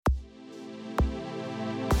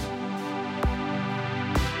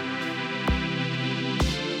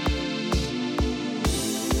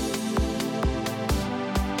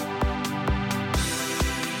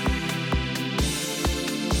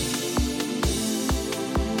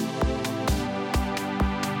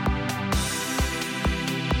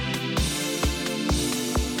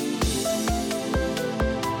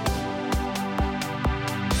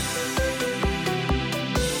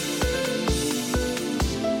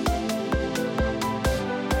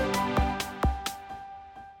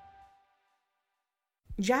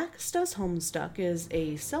Jax Does Homestuck is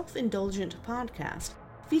a self-indulgent podcast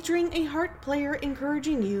featuring a heart player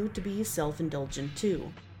encouraging you to be self-indulgent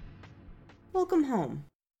too. Welcome home.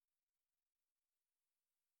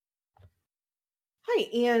 Hi,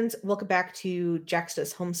 and welcome back to Jax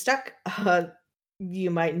Does Homestuck.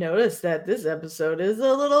 You might notice that this episode is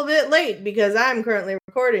a little bit late because I'm currently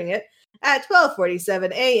recording it at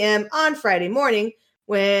 12:47 a.m. on Friday morning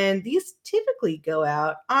when these typically go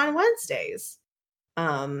out on Wednesdays.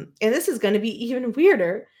 And this is going to be even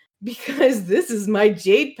weirder because this is my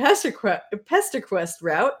Jade Pesterquest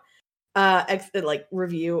route,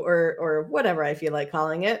 review or whatever I feel like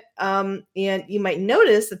calling it. And you might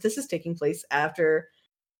notice that this is taking place after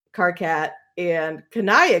Karkat and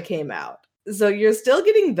Kanaya came out. So you're still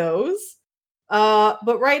getting those.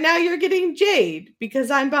 But right now you're getting Jade because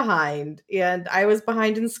I'm behind and I was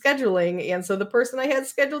behind in scheduling. And so the person I had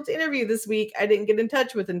scheduled to interview this week, I didn't get in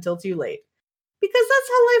touch with until too late because that's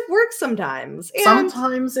how life works sometimes. And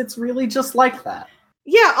sometimes it's really just like that.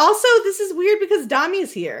 Yeah. Also, this is weird because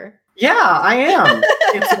Domi's here. Yeah, I am.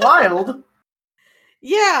 It's wild.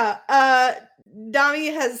 Yeah. Domi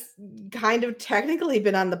has kind of technically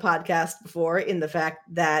been on the podcast before in the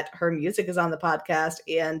fact that her music is on the podcast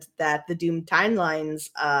and that the Doom Timelines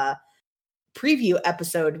preview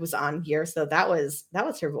episode was on here. So that was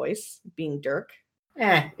her voice being Dirk.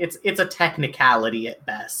 It's a technicality at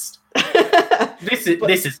best. This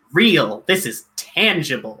is real. This is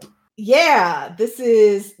tangible. Yeah, this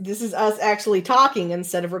is us actually talking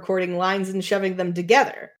instead of recording lines and shoving them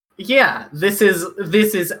together. Yeah, this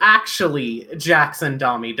is actually Jackson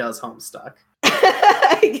Domi Does Homestuck.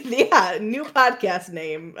 Yeah, new podcast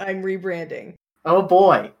name. I'm rebranding. Oh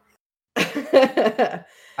boy.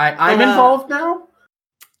 I'm involved now?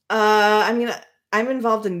 I mean, I'm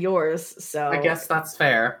involved in yours, so I guess that's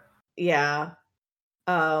fair. Yeah.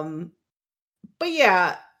 But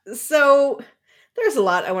yeah, so there's a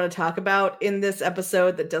lot I want to talk about in this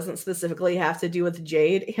episode that doesn't specifically have to do with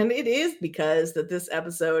Jade, and it is because that this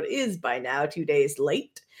episode is by now 2 days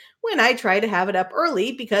late when I try to have it up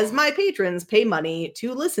early because my patrons pay money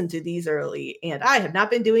to listen to these early, and I have not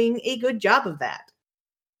been doing a good job of that.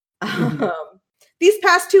 These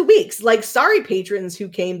past 2 weeks, like, sorry patrons who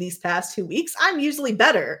came these past 2 weeks, I'm usually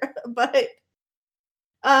better, but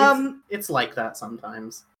it's like that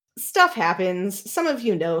sometimes. Stuff happens. Some of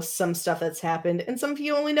you know some stuff that's happened, and some of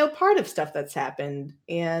you only know part of stuff that's happened,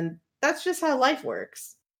 and that's just how life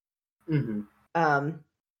works. Mm-hmm.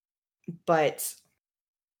 But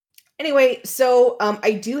anyway, so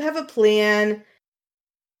I do have a plan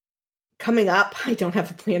coming up. I don't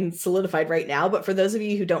have a plan solidified right now, but for those of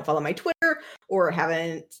you who don't follow my Twitter or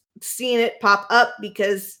haven't seen it pop up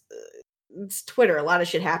because it's Twitter, a lot of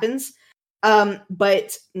shit happens.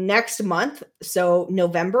 But next month, so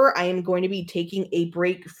November, I am going to be taking a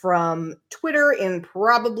break from Twitter and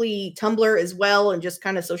probably Tumblr as well, and just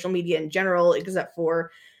kind of social media in general, except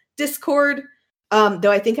for Discord.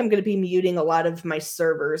 Though I think I'm going to be muting a lot of my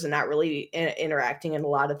servers and not really interacting in a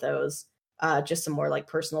lot of those, just some more like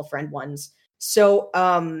personal friend ones. So,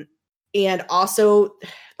 and also,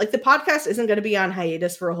 like, the podcast isn't going to be on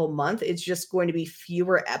hiatus for a whole month. It's just going to be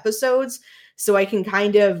fewer episodes. So I can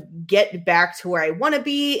kind of get back to where I want to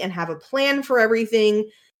be and have a plan for everything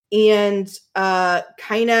and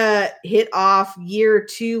kind of hit off year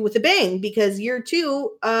 2 with a bang, because year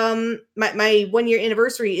 2, my 1 year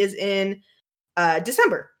anniversary is in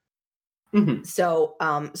December. Mm-hmm. So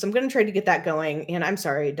I'm going to try to get that going. And I'm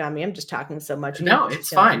sorry, Domi, I'm just talking so much. No, it's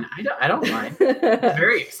fine. I don't mind.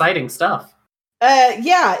 Very exciting stuff.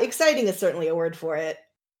 Yeah, exciting is certainly a word for it.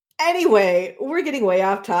 Anyway, we're getting way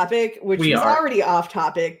off topic, which is already off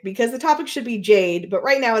topic because the topic should be Jade, but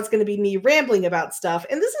right now it's going to be me rambling about stuff.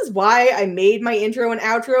 And this is why I made my intro and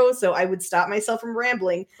outro, so I would stop myself from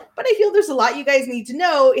rambling. But I feel there's a lot you guys need to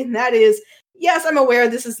know, and that is, yes, I'm aware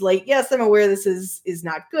this is late. Yes, I'm aware this is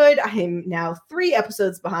not good. I am now 3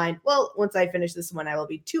 episodes behind. Well, once I finish this one, I will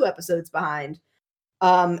be 2 episodes behind.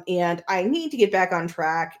 And I need to get back on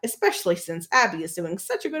track, especially since Abby is doing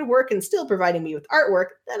such a good work and still providing me with artwork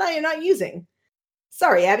that I am not using.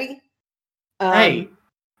 Sorry, Abby. Hey,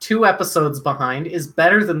 2 episodes behind is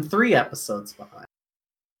better than 3 episodes behind.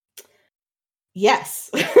 Yes.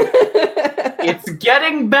 It's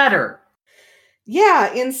getting better.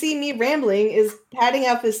 Yeah, and see, me rambling is padding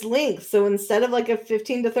out this length. So instead of like a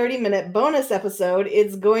 15 to 30 minute bonus episode,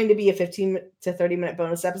 it's going to be a 15 to 30 minute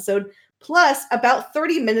bonus episode, plus about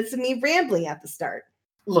 30 minutes of me rambling at the start.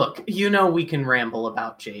 Look, you know we can ramble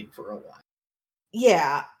about Jade for a while.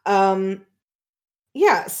 Yeah.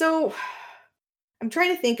 Yeah, so I'm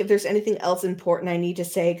trying to think if there's anything else important I need to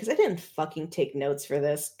say, because I didn't fucking take notes for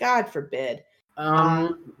this. God forbid.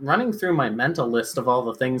 Running through my mental list of all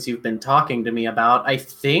the things you've been talking to me about, I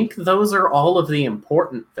think those are all of the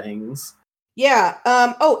important things. Yeah.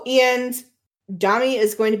 And Domi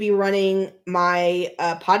is going to be running my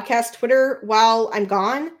podcast Twitter while I'm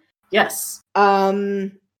gone. Yes.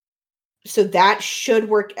 So that should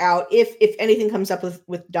work out. If anything comes up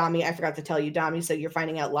with Domi, I forgot to tell you, Domi, so you're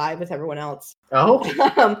finding out live with everyone else. Oh.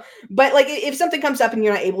 But like, if something comes up and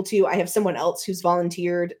you're not able to, I have someone else who's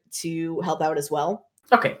volunteered to help out as well.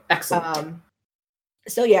 Okay, excellent.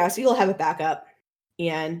 So you'll have a backup.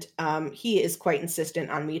 And he is quite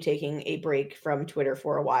insistent on me taking a break from Twitter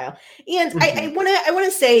for a while. And I want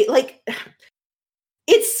to say, like,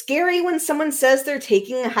 it's scary when someone says they're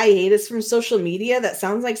taking a hiatus from social media. That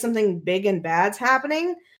sounds like something big and bad's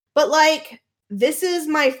happening. But like, this is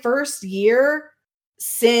my first year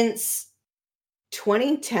since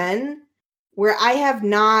 2010 where I have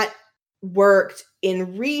not worked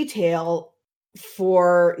in retail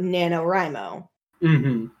for NaNoWriMo.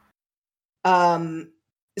 Mm-hmm.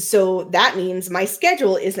 So that means my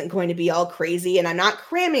schedule isn't going to be all crazy, and I'm not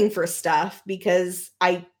cramming for stuff because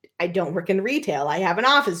I don't work in retail. I have an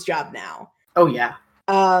office job now. Oh yeah.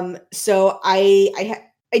 So I'm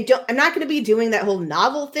not going to be doing that whole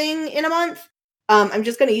novel thing in a month. I'm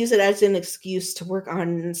just going to use it as an excuse to work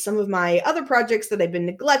on some of my other projects that I've been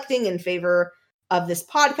neglecting in favor of this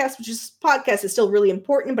podcast, podcast is still really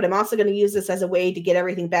important, but I'm also going to use this as a way to get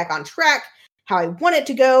everything back on track, how I want it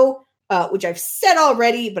to go. Which I've said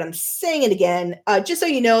already, but I'm saying it again, just so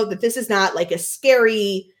you know that this is not like a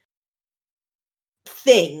scary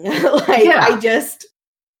thing.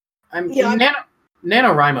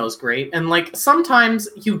 NaNoWriMo is great, and like sometimes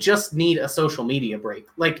you just need a social media break.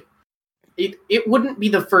 Like it wouldn't be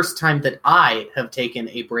the first time that I have taken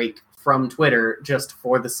a break from Twitter just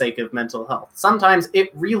for the sake of mental health. Sometimes it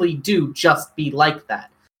really do just be like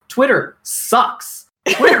that. Twitter sucks.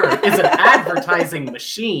 Twitter is an advertising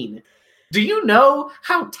machine. Do you know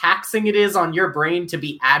how taxing it is on your brain to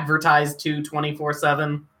be advertised to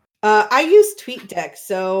 24/7? I use TweetDeck,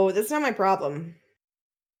 so that's not my problem.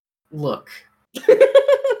 Look,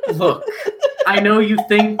 I know you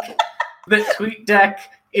think that TweetDeck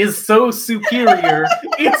is so superior.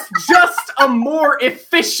 It's just a more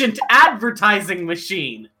efficient advertising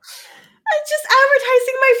machine. I'm just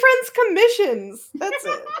advertising my friends' commissions. That's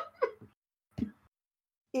it.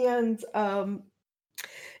 And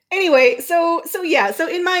anyway, so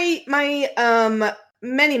in my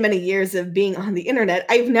many years of being on the internet,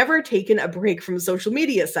 I've never taken a break from social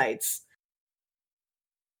media sites.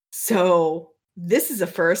 So this is a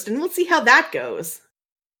first, and we'll see how that goes.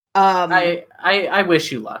 I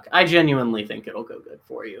wish you luck. I genuinely think it'll go good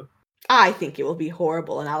for you. I think it will be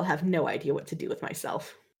horrible, and I'll have no idea what to do with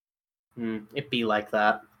myself. It be like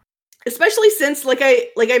that. Especially since, like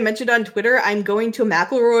I mentioned on Twitter, I'm going to a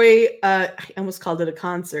McElroy. I almost called it a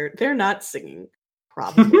concert. They're not singing,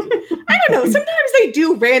 probably. I don't know. Sometimes they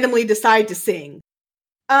do randomly decide to sing,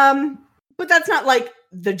 but that's not like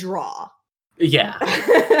the draw. Yeah.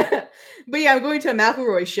 But yeah, I'm going to a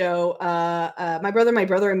McElroy show. My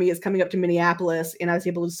brother and me is coming up to Minneapolis, and I was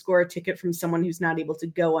able to score a ticket from someone who's not able to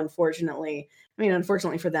go, unfortunately. I mean,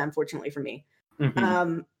 unfortunately for them, fortunately for me.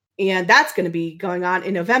 Mm-hmm. And that's going to be going on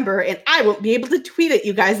in November, and I won't be able to tweet at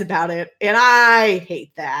you guys about it, and I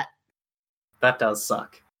hate that. That does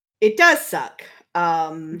suck. It does suck.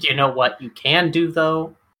 You know what you can do,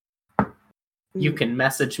 though? You can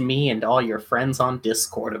message me and all your friends on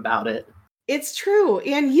Discord about it. It's true,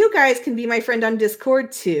 and you guys can be my friend on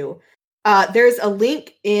Discord, too. There's a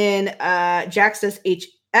link in Jaxus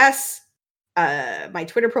HS, my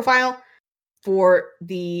Twitter profile, for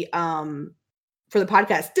the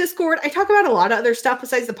podcast Discord. I talk about a lot of other stuff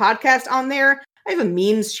besides the podcast on there. I have a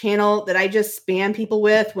memes channel that I just spam people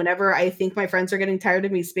with whenever I think my friends are getting tired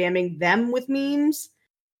of me spamming them with memes.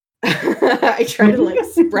 I try to like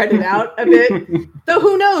spread it out a bit. Though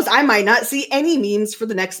who knows, I might not see any memes for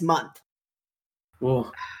the next month.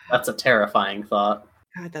 Ooh, that's a terrifying thought.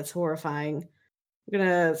 God, that's horrifying. I'm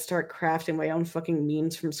gonna start crafting my own fucking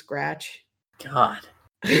memes from scratch. God.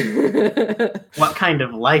 What kind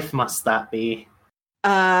of life must that be?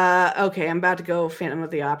 Okay, I'm about to go Phantom of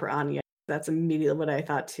the Opera on you. That's immediately what I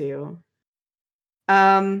thought too.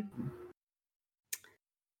 But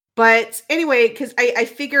anyway, because I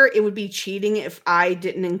figure it would be cheating if I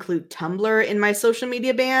didn't include Tumblr in my social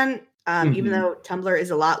media ban, even though Tumblr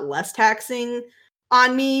is a lot less taxing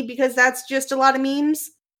on me because that's just a lot of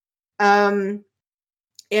memes. And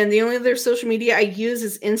the only other social media I use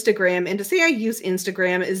is Instagram, and to say I use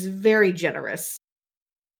Instagram is very generous.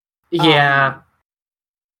 Yeah.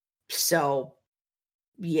 So,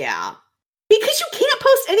 yeah. Because you can't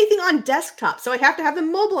post anything on desktop, so I have to have the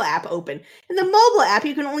mobile app open. In the mobile app,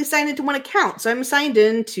 you can only sign into one account. So I'm signed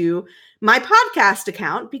into my podcast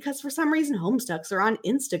account because for some reason Homestucks are on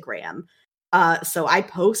Instagram. So I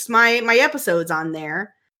post my episodes on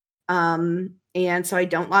there. And so I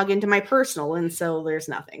don't log into my personal, and so there's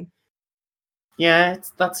nothing. Yeah,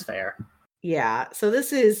 that's fair. Yeah. So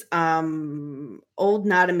this is old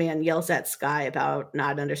not a man yells at Sky about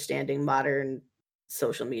not understanding modern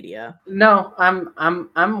social media. No,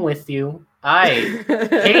 I'm with you. I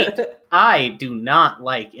do not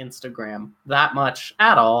like Instagram that much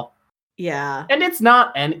at all. Yeah. And it's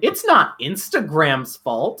not Instagram's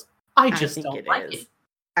fault. I just don't like it.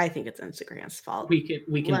 I think it's Instagram's fault. We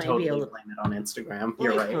can totally blame it on Instagram.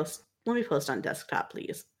 You're right. Let me post on desktop,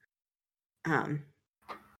 please.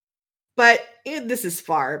 But this is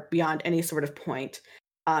far beyond any sort of point.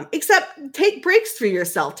 Except take breaks for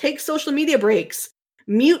yourself. Take social media breaks.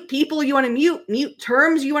 Mute people you want to mute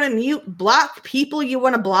terms you want to mute, block people you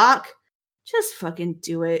want to block. Just fucking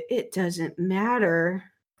do it. It doesn't matter.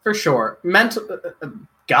 For sure.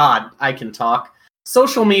 God, I can talk.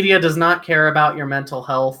 Social media does not care about your mental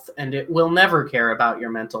health, and it will never care about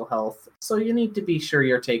your mental health. So you need to be sure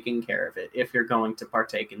you're taking care of it if you're going to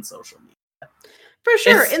partake in social media. For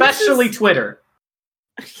sure. Especially Twitter.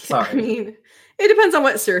 Sorry. I mean, it depends on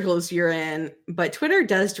what circles you're in, but Twitter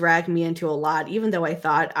does drag me into a lot, even though I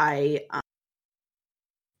thought I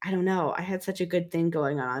don't know, I had such a good thing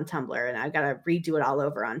going on Tumblr, and I got to redo it all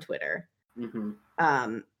over on Twitter.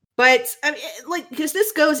 Mm-hmm. But I mean, because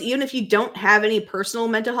this goes even if you don't have any personal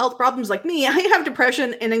mental health problems like me. I have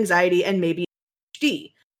depression and anxiety and maybe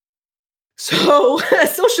ADHD. So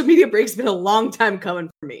social media break's been a long time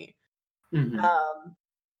coming for me. Mm-hmm.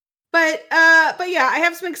 But yeah, I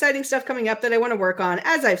have some exciting stuff coming up that I want to work on,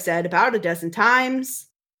 as I've said about a dozen times.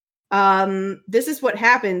 This is what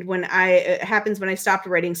happened when I stopped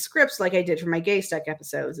writing scripts like I did for my Gay Stuck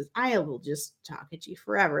episodes. Is I will just talk at you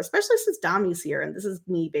forever, especially since Domi's here, and this is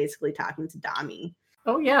me basically talking to Domi.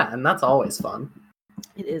 Oh yeah, and that's always fun.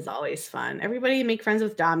 It is always fun. Everybody make friends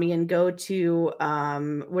with Domi and go to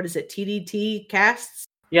what is it, TDT Casts?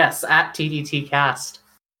 Yes, at TDT Cast.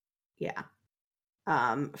 Yeah.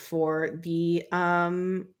 For the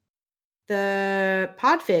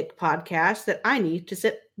Podfic podcast that I need to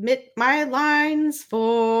submit my lines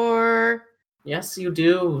for. Yes, you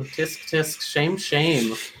do. Tisk tisk, shame,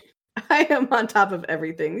 shame. I am on top of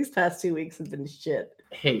everything. These past 2 weeks have been shit.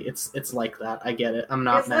 Hey, it's like that. I get it. I'm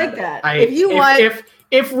not mad. It's like that.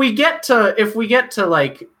 If we get to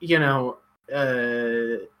like, you know,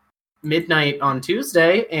 midnight on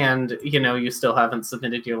Tuesday and, you know, you still haven't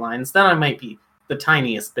submitted your lines, then I might be the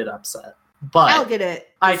tiniest bit upset. But I'll get it.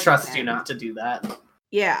 I trust you not to do that.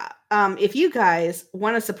 Yeah. If you guys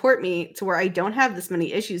want to support me to where I don't have this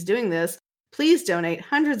many issues doing this, please donate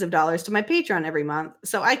hundreds of dollars to my Patreon every month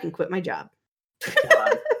so I can quit my job.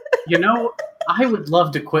 God. You know, I would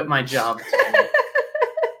love to quit my job.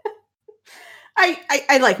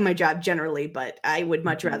 I like my job generally, but I would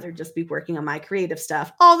much rather just be working on my creative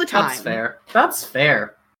stuff all the time. That's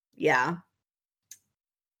fair. Yeah.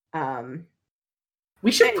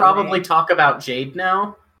 We should probably talk about Jade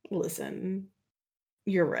now. Listen,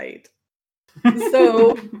 you're right.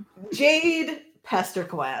 So, Jade Pester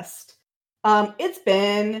Quest. It's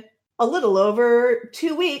been a little over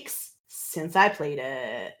 2 weeks since I played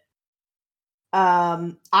it.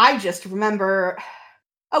 I just remember.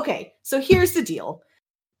 Okay, so here's the deal.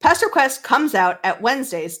 Pester Quest comes out at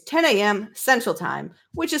Wednesdays, 10 a.m. Central Time,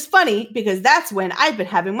 which is funny because that's when I've been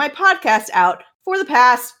having my podcast out for the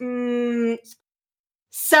past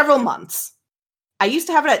several months. I used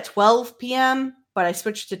to have it at 12 p.m., but I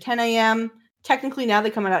switched to 10 a.m. Technically, now they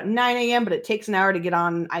come out at 9 a.m., but it takes an hour to get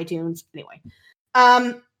on iTunes. Anyway.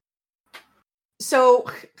 So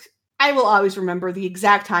I will always remember the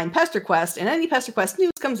exact time Pester Quest and any Pester Quest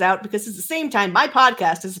news comes out because it's the same time my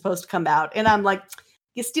podcast is supposed to come out. And I'm like,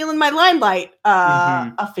 you're stealing my limelight,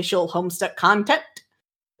 official Homestuck content.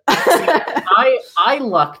 I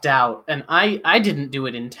lucked out, and I didn't do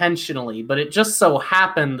it intentionally, but it just so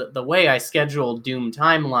happened that the way I scheduled Doom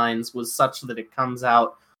timelines was such that it comes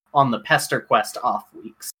out on the Pester Quest off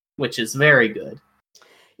weeks, which is very good.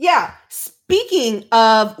 Yeah. Speaking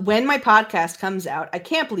of when my podcast comes out, I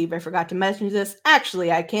can't believe I forgot to mention this.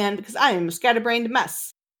 Actually, I can because I am a scatterbrained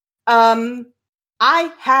mess. I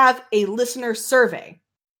have a listener survey.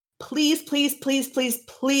 Please, please, please, please,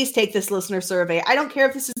 please take this listener survey. I don't care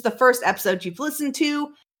if this is the first episode you've listened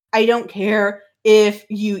to. I don't care if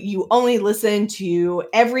you only listen to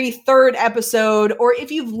every third episode, or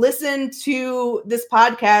if you've listened to this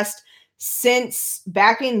podcast since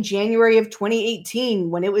back in January of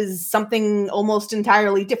 2018 when it was something almost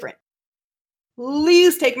entirely different.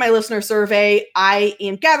 Please take my listener survey. I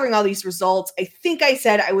am gathering all these results. I think I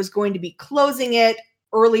said I was going to be closing it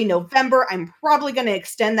early November. I'm probably going to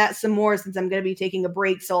extend that some more since I'm going to be taking a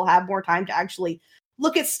break, so I'll have more time to actually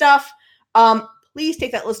look at stuff. Please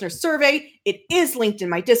take that listener survey. It is linked in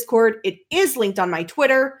my Discord. It is linked on my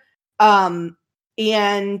Twitter.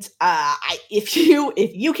 If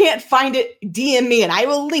you can't find it, DM me and I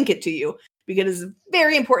will link it to you, because it's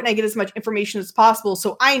very important I get as much information as possible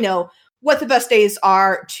so I know what the best days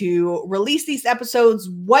are to release these episodes,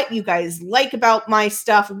 what you guys like about my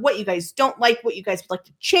stuff, what you guys don't like, what you guys would like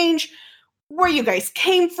to change, where you guys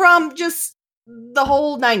came from, just the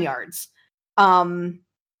whole 9 yards.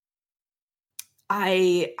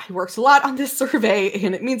 I worked a lot on this survey,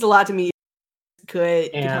 and it means a lot to me.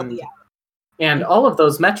 Could help me out. And all of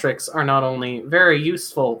those metrics are not only very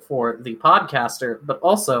useful for the podcaster, but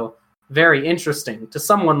also very interesting to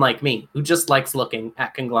someone like me who just likes looking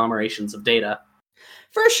at conglomerations of data.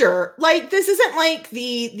 For sure. Like, this isn't like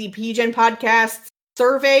the PGen podcast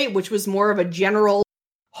survey, which was more of a general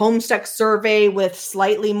Homestuck survey with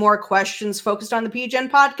slightly more questions focused on the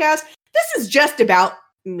PGen podcast. This is just about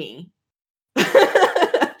me.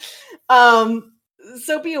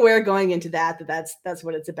 So be aware going into that's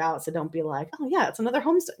what it's about. So don't be like, oh yeah, it's another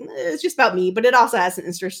Homestuck. It's just about me, but it also has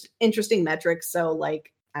an interesting metrics. So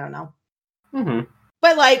like, I don't know. Mm-hmm.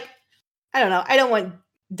 But like, I don't know. I don't want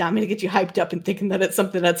Domi to get you hyped up and thinking that it's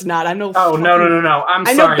something that's not. I know. Oh, no. I'm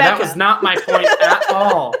sorry. That was not my point at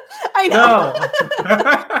all. I know.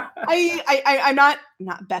 No. I'm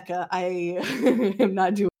not Becca. I am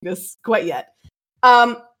not doing this quite yet.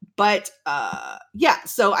 Yeah,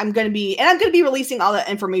 so I'm going to be releasing all that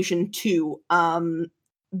information too,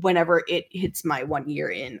 whenever it hits my 1 year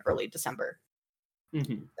in early December.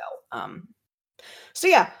 Mm-hmm. So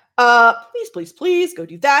yeah, please go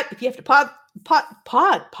do that. If you have to pause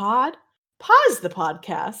the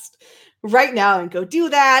podcast right now and go do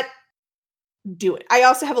that, do it. I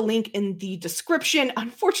also have a link in the description.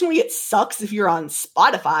 Unfortunately, it sucks if you're on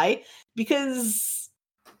Spotify because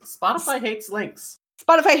Spotify hates links.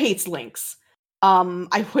 Spotify hates links.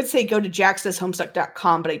 I would say go to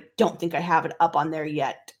jacksayshomestuck.com, but I don't think I have it up on there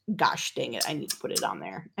yet. Gosh dang it. I need to put it on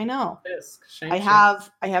there. I know. I have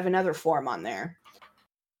another form on there.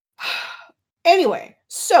 Anyway,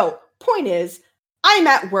 so point is, I'm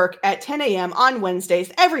at work at 10 a.m. on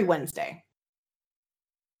Wednesdays, every Wednesday.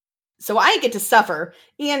 So I get to suffer.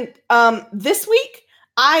 And this week,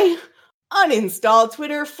 I uninstalled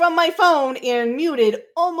Twitter from my phone and muted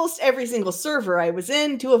almost every single server I was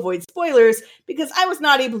in to avoid spoilers because I was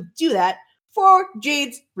not able to do that for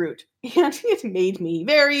Jade's route. And it made me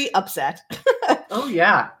very upset. Oh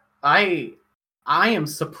yeah. I am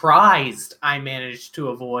surprised I managed to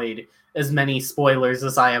avoid as many spoilers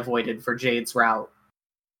as I avoided for Jade's route.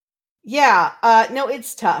 Yeah, no,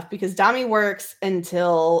 it's tough because Domi works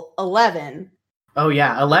until 11. Oh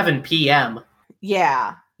yeah, 11 p.m.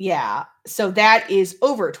 Yeah. So that is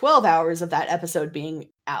over 12 hours of that episode being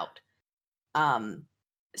out.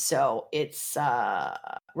 So it's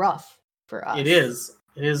rough for us. It is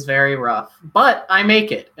very rough, but I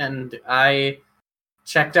make it, and I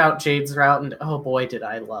checked out Jade's route, and oh boy, did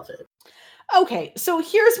I love it. Okay, so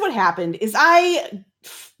here's what happened is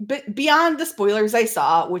beyond the spoilers I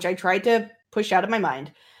saw, which I tried to push out of my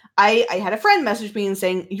mind, I had a friend message me and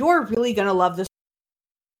saying, you're really gonna love this.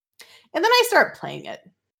 And then I start playing it.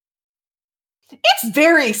 It's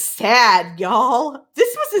very sad, y'all.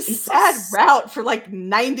 This was a sad route for like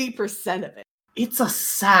 90% of it. It's a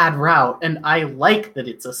sad route, and I like that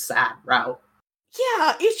it's a sad route.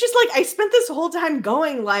 Yeah, it's just like I spent this whole time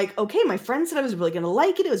going like, okay, my friend said I was really going to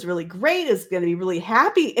like it. It was really great. It was going to be really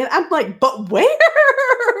happy. And I'm like, but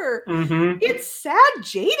where? Mm-hmm. It's sad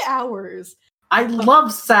Jade hours. I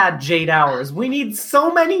love sad Jade hours. We need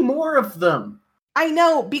so many more of them. I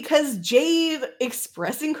know, because Jade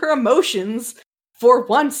expressing her emotions for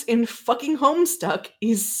once in fucking Homestuck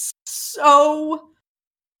is so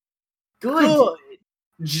good.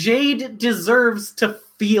 Jade deserves to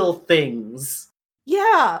feel things.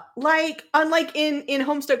 Yeah, like, unlike in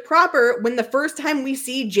Homestuck proper, when the first time we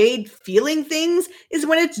see Jade feeling things is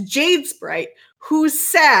when it's Jade Sprite, who's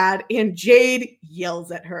sad, and Jade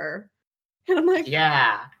yells at her. And I'm like,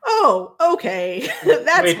 yeah. Oh, okay.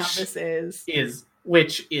 That's how this is.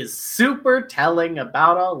 Which is super telling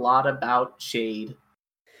about a lot about Jade.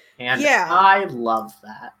 And yeah. I love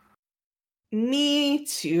that. Me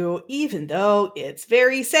too, even though it's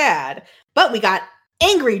very sad. But we got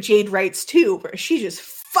angry Jade rights too, where she just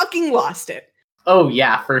fucking lost it. Oh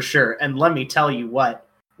yeah, for sure. And let me tell you what,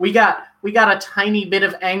 we got We got a tiny bit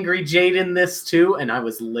of angry Jade in this too, and I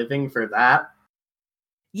was living for that.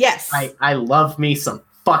 Yes. I love me some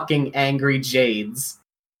fucking angry Jades.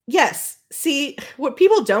 Yes. See, what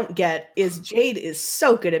people don't get is Jade is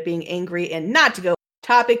so good at being angry, and not to go off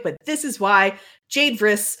topic, but this is why Jade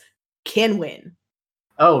Vriss can win.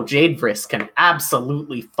 Oh, Jade Vriss can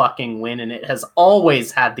absolutely fucking win, and it has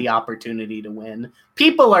always had the opportunity to win.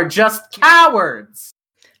 People are just cowards!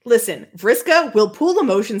 Listen, Vriska will pull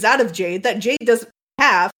emotions out of Jade that Jade doesn't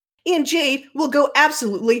have, and Jade will go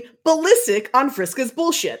absolutely ballistic on Vriska's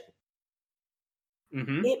bullshit.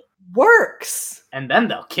 Mm-hmm. It works. And then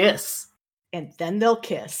they'll kiss.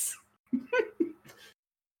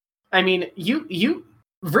 I mean,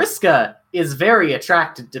 Vriska is very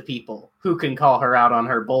attracted to people who can call her out on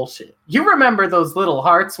her bullshit. You remember those little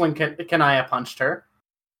hearts when Kanaya punched her?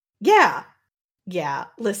 Yeah.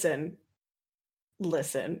 Listen.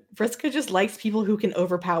 Vriska just likes people who can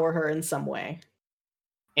overpower her in some way.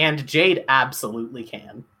 And Jade absolutely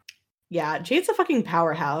can. Yeah, Jade's a fucking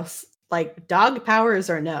powerhouse. Like, dog powers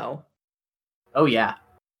or no. Oh, yeah.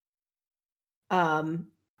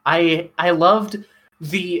 I loved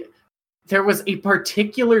there was a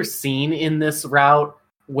particular scene in this route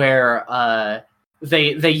where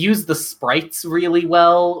they used the sprites really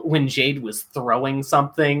well when Jade was throwing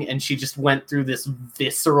something, and she just went through this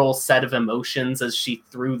visceral set of emotions as she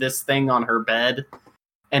threw this thing on her bed,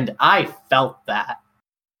 and I felt that.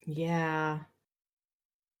 Yeah.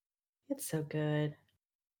 It's so good.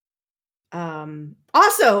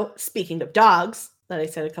 Also, speaking of dogs that I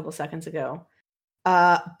said a couple seconds ago,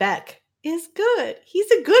 Beck is good. He's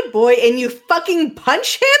a good boy, and you fucking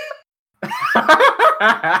punch him? You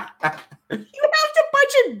have to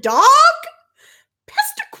punch a dog?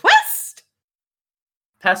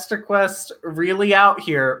 PesterQuest really out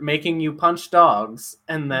here making you punch dogs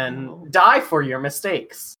and then die for your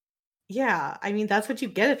mistakes. Yeah, I mean, that's what you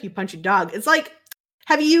get if you punch a dog. It's like,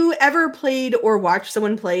 have you ever played or watched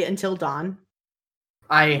someone play Until Dawn?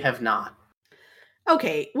 I have not.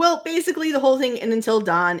 Okay, well, basically the whole thing in Until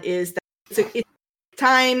Dawn is that it's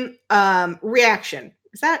time reaction.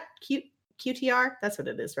 Is that QTR? That's what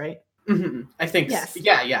it is, right? Mm-hmm. I think yes.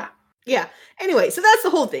 Yeah. Anyway, so that's the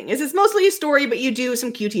whole thing. It's mostly a story, but you do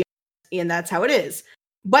some QTR, and that's how it is.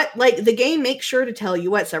 But, like, the game makes sure to tell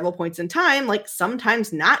you at several points in time, like,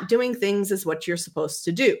 sometimes not doing things is what you're supposed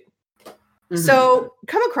to do. Mm-hmm. So,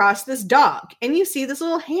 come across this dog, and you see this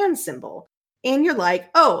little hand symbol. And you're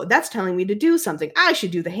like, oh, that's telling me to do something. I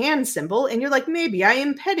should do the hand symbol. And you're like, maybe I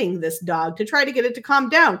am petting this dog to try to get it to calm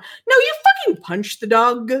down. No, you fucking punch the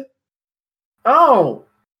dog. Oh.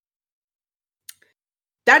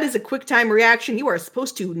 That is a quick time reaction you are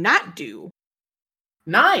supposed to not do.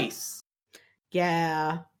 Nice.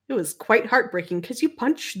 Yeah, it was quite heartbreaking because you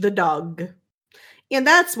punched the dog. And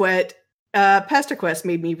that's what PesterQuest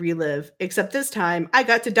made me relive, except this time I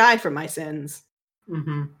got to die for my sins.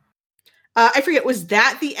 Mm-hmm. I forget, was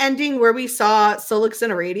that the ending where we saw Solix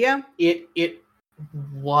and Aradia? It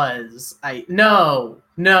was. No.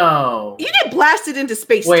 You get blasted into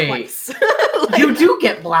space twice. Like, you do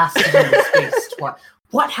get blasted into space twice.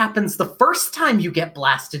 What happens the first time you get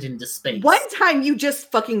blasted into space? One time you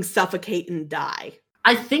just fucking suffocate and die.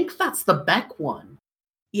 I think that's the Beck one.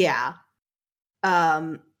 Yeah.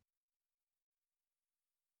 And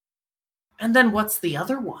then what's the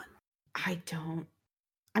other one?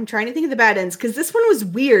 I'm trying to think of the bad ends, because this one was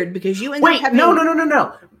weird, because you ended up having...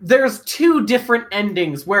 No. There's two different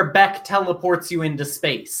endings where Beck teleports you into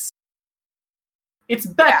space. It's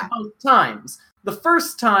Beck both times. The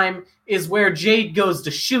first time is where Jade goes to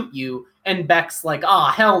shoot you, and Beck's like,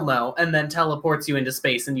 hell no, and then teleports you into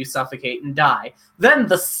space, and you suffocate and die. Then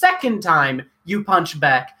the second time you punch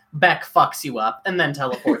Beck, Beck fucks you up, and then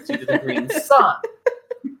teleports you to the green sun.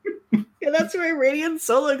 Yeah, that's where Aradia and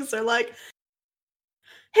Solix are like,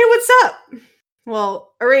 hey, what's up?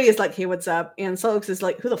 Well, Aradia's like, hey, what's up? And Solix is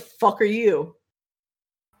like, who the fuck are you?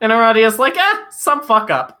 And Aradia's like, some fuck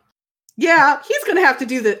up. Yeah, he's gonna have to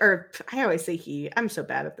do or I always say he. I'm so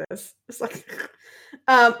bad at this. It's like,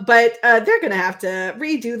 but they're gonna have to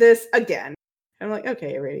redo this again. I'm like,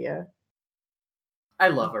 okay, Aradia. I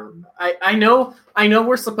love her. I know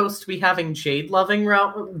we're supposed to be having Jade loving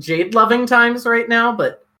times right now,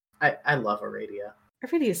 but I love Aradia.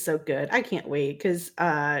 Aradia is so good. I can't wait because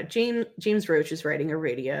James Roach is writing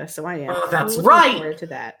Aradia, so I am. Oh, that's right. Forward to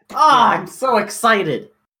that. Oh, yeah. I'm so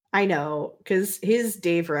excited. I know, because his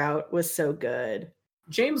Dave route was so good.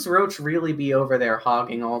 James Roach really be over there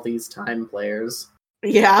hogging all these time players.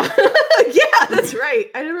 Yeah. Yeah, that's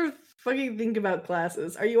right. I never fucking think about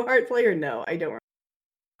classes. Are you a hard player? No, I don't.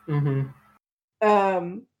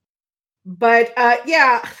 Mm-hmm. But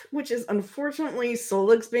yeah, which is unfortunately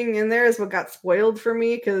Solix being in there is what got spoiled for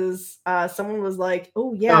me because someone was like,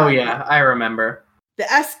 "Oh Oh yeah, yeah, I remember.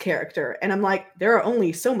 the S character," and I'm like, "There are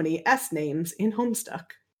only so many S names in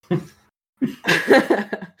Homestuck."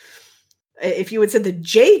 If you would said the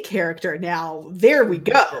J character, now there we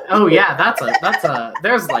go. Oh yeah, that's a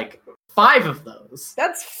there's like 5 of those.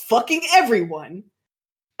 That's fucking everyone.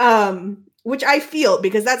 Which I feel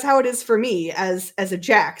because that's how it is for me as a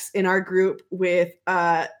Jax in our group with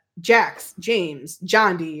Jax, James,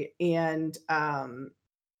 John D, and is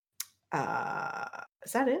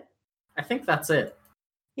that it? I think that's it.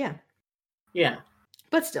 Yeah. Yeah.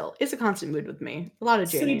 But still, it's a constant mood with me. A lot of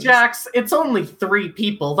J See, names. Jax, it's only 3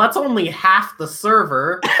 people. That's only half the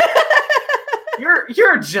server.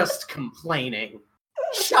 You're just complaining.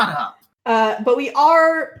 Shut up. But we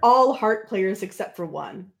are all heart players except for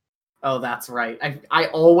one. Oh, that's right. I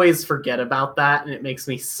always forget about that, and it makes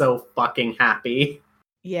me so fucking happy.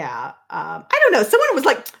 Yeah. I don't know. Someone was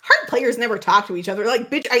like, heart players never talk to each other. Like,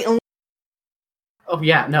 bitch, I only... Oh,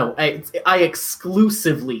 yeah, no. I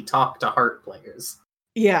exclusively talk to heart players.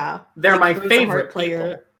 Yeah. They're like, my favorite heart player.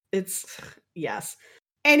 People. It's... Yes.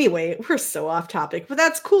 Anyway, we're so off topic, but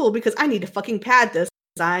that's cool because I need to fucking pad this.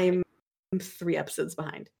 I'm 3 episodes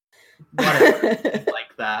behind. Whatever.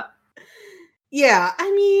 Like that. Yeah, I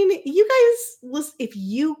mean, you guys, listen, if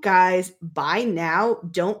you guys by now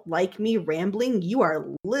don't like me rambling, you are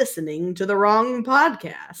listening to the wrong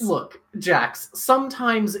podcast. Look, Jax,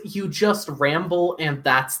 sometimes you just ramble and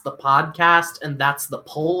that's the podcast and that's the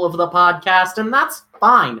pull of the podcast and that's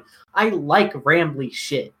fine. I like rambly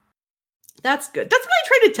shit. That's good. That's what I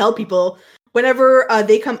try to tell people whenever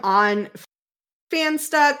they come on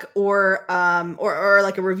Fanstuck or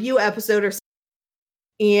like a review episode or something.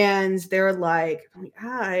 And they're like,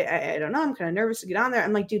 I don't know. I'm kind of nervous to get on there.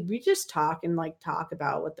 I'm like, dude, we just talk and like talk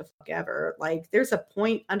about what the fuck ever. Like, there's a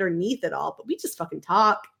point underneath it all, but we just fucking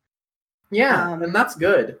talk. Yeah, and that's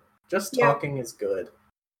good. Just talking is good.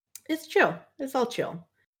 It's chill. It's all chill.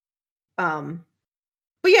 But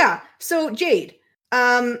yeah, so Jade,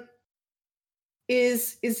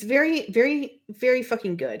 is very, very, very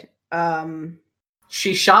fucking good.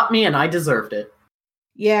 She shot me and I deserved it.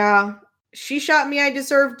 Yeah. She shot me, I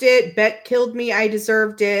deserved it. Bet killed me, I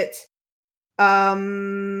deserved it. Jack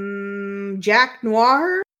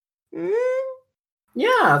Noir?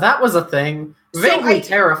 Yeah, that was a thing. Vaguely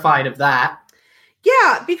terrified of that.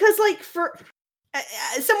 Yeah, because like for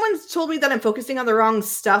someone's told me that I'm focusing on the wrong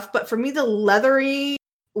stuff, but for me the leathery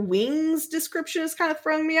wings description is kind of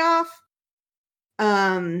throwing me off.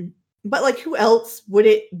 But like who else would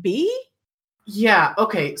it be? Yeah,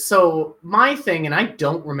 okay, so my thing, and I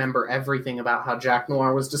don't remember everything about how Jack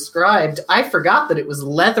Noir was described, I forgot that it was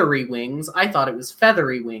leathery wings. I thought it was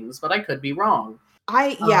feathery wings, but I could be wrong.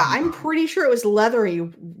 I'm pretty sure it was leathery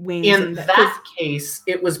wings. In that case,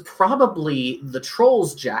 it was probably the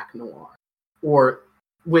Trolls Jack Noir,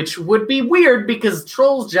 which would be weird because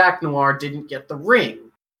Trolls Jack Noir didn't get the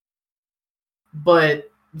ring.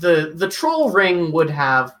 But the Troll ring would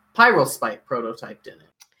have Pyrospite prototyped in it.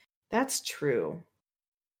 That's true.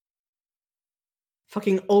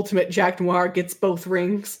 Fucking ultimate Jack Noir gets both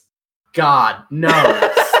rings. God, no.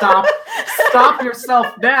 Stop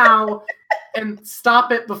yourself now and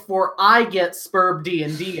stop it before I get Spurb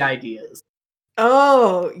D&D ideas.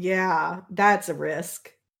 Oh, yeah. That's a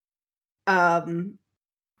risk.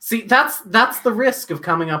 See, that's the risk of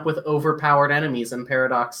coming up with overpowered enemies in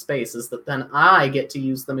Paradox Space, is that then I get to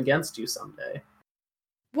use them against you someday.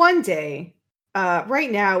 One day. Right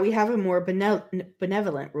now, we have a more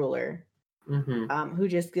benevolent ruler who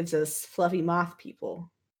just gives us fluffy moth people.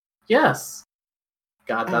 Yes.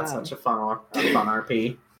 God, that's such a fun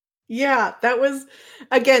RP. Yeah, that was,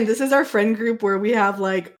 again, this is our friend group where we have,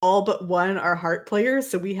 like, all but one are heart players,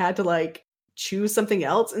 so we had to, like, choose something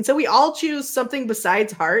else. And so we all choose something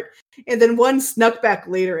besides heart, and then one snuck back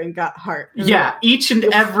later and got heart. And yeah, each and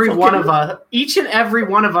every one of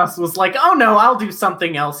us was like, oh no, I'll do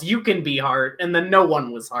something else. You can be heart. And then no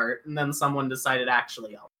one was heart. And then someone decided,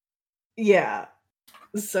 actually, I'll. Yeah.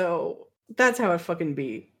 So that's how it fucking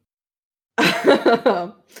be.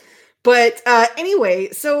 But anyway,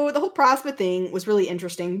 so the whole Prospa thing was really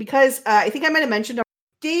interesting because I think I might have mentioned on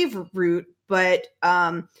Dave route, but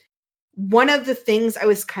one of the things I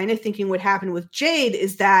was kind of thinking would happen with Jade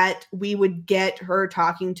is that we would get her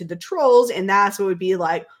talking to the trolls, and that's what would be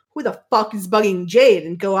like, who the fuck is bugging Jade,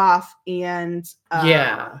 and go off and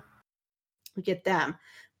get them.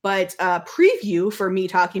 But preview for me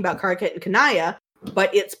talking about Karkat and Kanaya,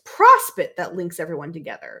 but it's Prospit that links everyone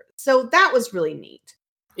together. So that was really neat.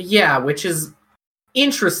 Yeah, which is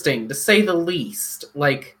interesting, to say the least.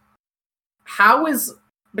 Like, because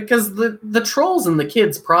the trolls and the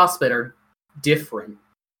kids Prospect are different.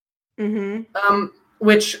 Mm-hmm.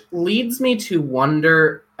 Which leads me to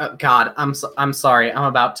wonder. God, I'm sorry. I'm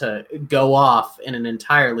about to go off in an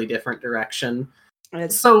entirely different direction.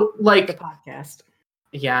 It's so, like, the podcast.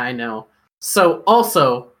 Yeah, I know. So,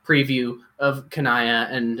 also preview of Kanaya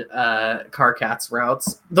and Karkat's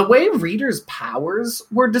routes. The way Reader's powers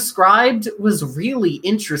were described was really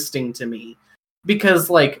interesting to me because,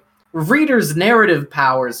 like, Reader's narrative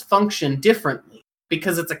powers function differently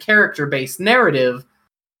because it's a character-based narrative.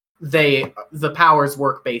 The powers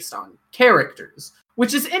work based on characters,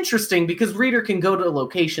 which is interesting because Reader can go to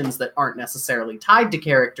locations that aren't necessarily tied to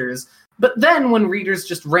characters, but then when Reader's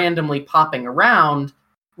just randomly popping around,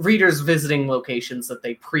 Reader's visiting locations that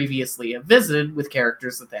they previously have visited with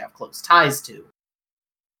characters that they have close ties to.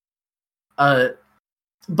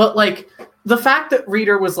 But, like, the fact that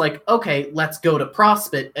Reader was like, okay, let's go to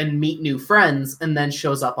Prospect and meet new friends, and then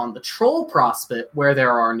shows up on the Troll Prospect where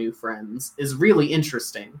there are new friends is really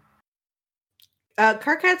interesting.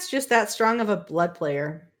 Karkat's just that strong of a blood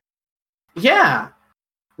player. Yeah.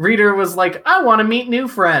 Reader was like, I want to meet new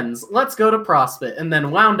friends. Let's go to Prospect. And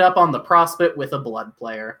then wound up on the Prospect with a blood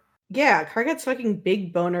player. Yeah, Karkat's fucking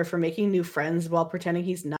big boner for making new friends while pretending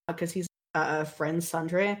he's not because he's a friend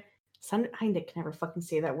Sundre. I can never fucking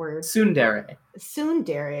say that word. Tsundere.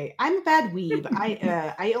 I'm a bad weeb.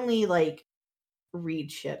 I only, like,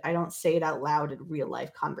 read shit. I don't say it out loud in real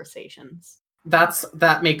life conversations.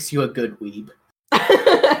 That makes you a good weeb.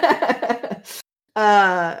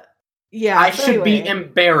 Yeah. I should be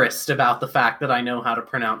embarrassed about the fact that I know how to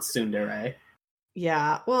pronounce tsundere.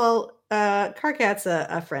 Yeah, well, Karkat's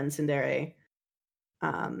a friend tsundere.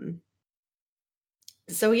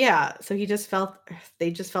 So yeah, so they just felt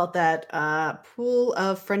that pool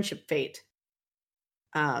of friendship fate.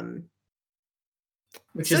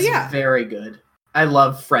 Which is very good. I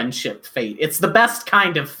love friendship fate. It's the best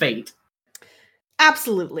kind of fate.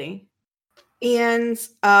 Absolutely. And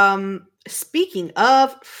speaking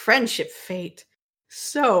of friendship fate,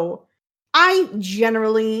 so I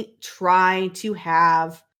generally try to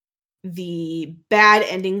have the bad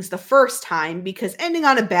endings the first time because ending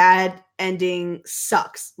on a bad ending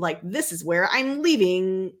sucks. Like, this is where I'm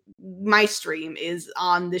leaving my stream, is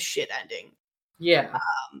on the shit ending. Yeah.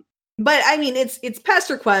 But I mean, it's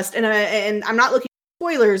past request, and I'm not looking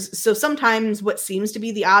for spoilers, so sometimes what seems to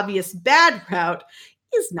be the obvious bad route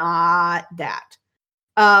is not that.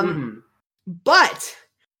 But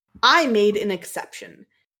I made an exception.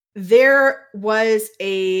 There was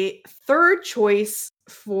a third choice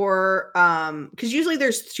for because usually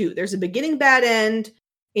there's two. There's a beginning bad end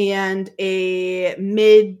and a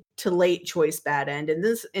mid to late choice bad end, and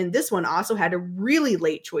this one also had a really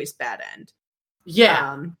late choice bad end.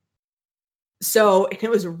 Yeah. So it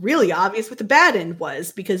was really obvious what the bad end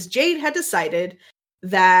was because Jade had decided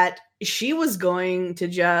that she was going to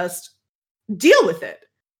just deal with it.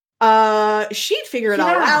 She'd figure it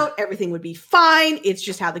all out. Everything would be fine. It's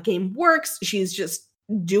just how the game works. She's just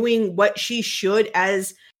doing what she should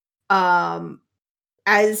as her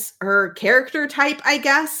character type, I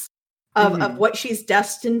guess, of what she's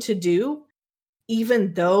destined to do,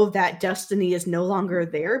 even though that destiny is no longer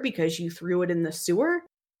there because you threw it in the sewer.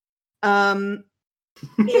 And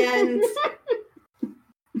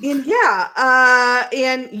yeah,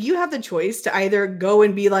 and you have the choice to either go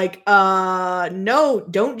and be like, no,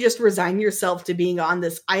 don't just resign yourself to being on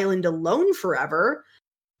this island alone forever,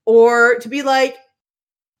 or to be like,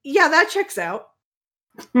 yeah, that checks out.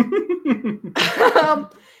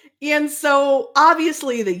 And so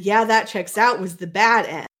obviously that checks out was the bad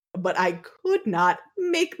end, but I could not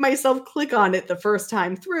make myself click on it the first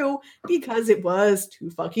time through because it was too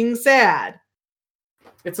fucking sad.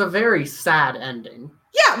 It's a very sad ending.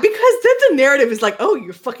 Yeah, because then the narrative is like, oh,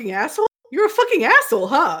 you're a fucking asshole? You're a fucking asshole,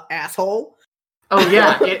 huh, asshole? Oh,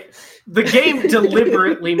 yeah. The game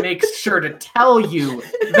deliberately makes sure to tell you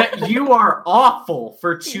that you are awful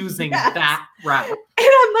for choosing that route. And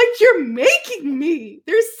I'm like, you're making me.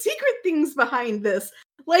 There's secret things behind this.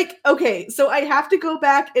 Like, okay, so I have to go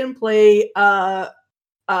back and play Friend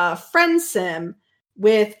Sim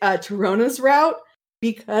with Tirona's route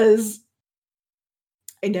because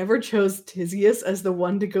I never chose Tizius as the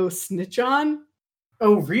one to go snitch on.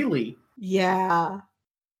 Oh, really? Yeah.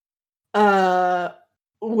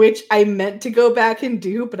 Which I meant to go back and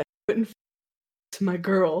do, but I couldn't to my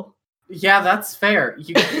girl. Yeah, that's fair.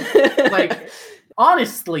 Like,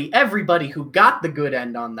 honestly, everybody who got the good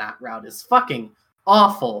end on that route is fucking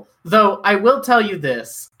awful. Though, I will tell you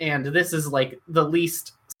this, and this is, like, the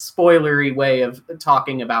least spoilery way of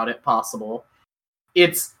talking about it possible.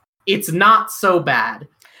 It's not so bad.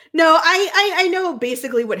 No, I know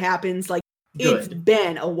basically what happens. Like, it's Good.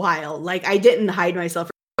 been a while. Like, I didn't hide myself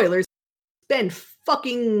from spoilers. It's been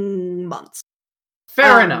fucking months.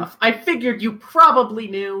 Fair enough. I figured you probably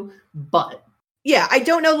knew, but yeah, I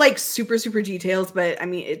don't know like super details, but I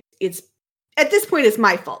mean, it's at this point it's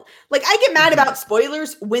my fault. Like, I get mad about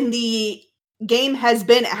spoilers when the game has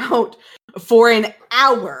been out for an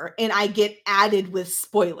hour and I get added with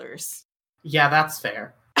spoilers. Yeah, that's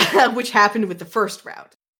fair. Which happened with the first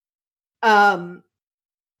route. But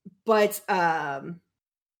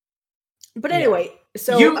anyway,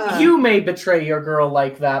 so you may betray your girl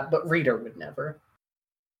like that, but Rita would never.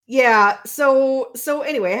 Yeah, so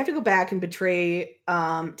anyway, I have to go back and betray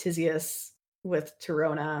Tisius with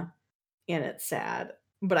Torona, and it's sad,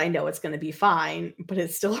 but I know it's going to be fine, but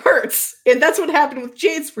it still hurts. And that's what happened with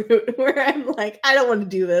Jade's Fruit, where I'm like, I don't want to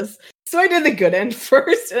do this. So I did the good end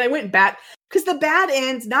first, and I went back, because the bad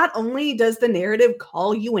end, not only does the narrative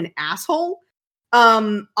call you an asshole,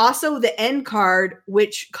 also the end card,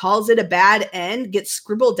 which calls it a bad end, gets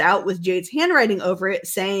scribbled out with Jade's handwriting over it,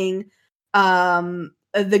 saying,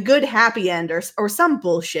 the good happy end or some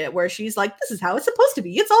bullshit where she's like, this is how it's supposed to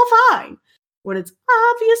be. It's all fine. When it's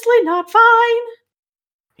obviously not fine.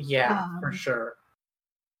 Yeah, for sure.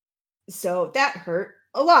 So that hurt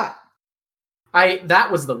a lot.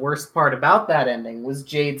 That was the worst part about that ending, was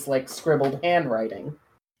Jade's like scribbled handwriting.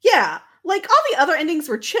 Yeah, like all the other endings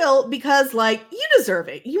were chill because like you deserve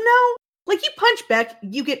it, you know? Like you punch Beck,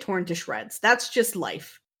 you get torn to shreds. That's just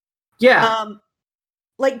life. Yeah.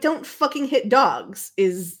 Like don't fucking hit dogs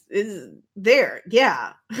is there.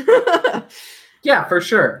 Yeah. Yeah, for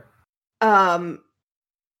sure. And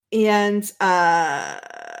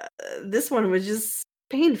this one was just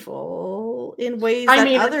painful in ways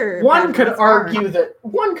one could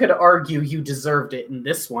argue you deserved it in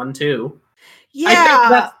this one too. Yeah. I think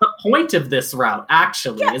that's the point of this route,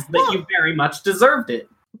 actually, is that you very much deserved it.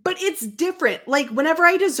 But it's different. Like, whenever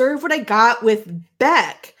I deserve what I got with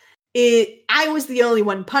Beck, I was the only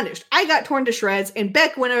one punished. I got torn to shreds, and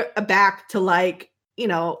Beck went back to, like, you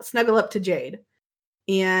know, snuggle up to Jade.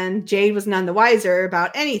 And Jade was none the wiser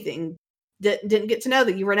about anything. Didn't get to know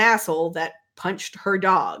that you were an asshole that punched her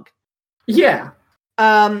dog. Yeah.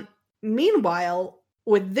 Meanwhile,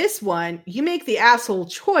 with this one, you make the asshole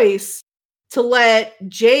choice to let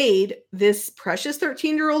Jade, this precious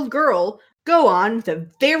 13-year-old girl, go on with a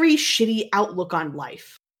very shitty outlook on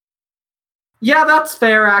life. Yeah, that's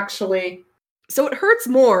fair, actually. So it hurts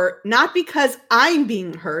more, not because I'm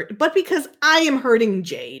being hurt, but because I am hurting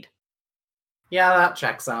Jade. Yeah, that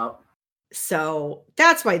checks out. So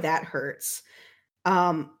that's why that hurts.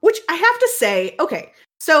 Which I have to say, okay,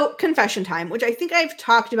 so confession time, which I think I've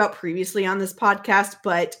talked about previously on this podcast,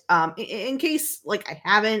 but in case like I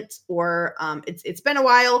haven't, or it's been a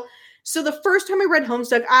while. So the first time I read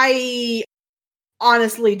Homestuck, I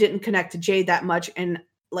honestly didn't connect to Jade that much, and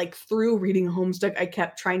like through reading Homestuck, I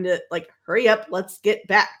kept trying to like hurry up, let's get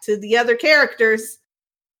back to the other characters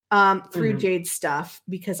through Jade's stuff,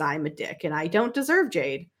 because I'm a dick and I don't deserve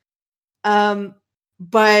Jade.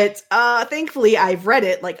 But thankfully I've read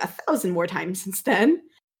it like 1,000 more times since then.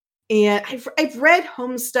 And I've read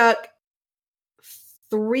Homestuck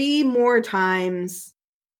 3 more times,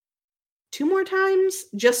 2 more times,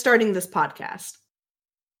 just starting this podcast.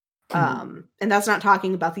 And that's not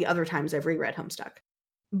talking about the other times I've reread Homestuck.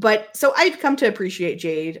 But so I've come to appreciate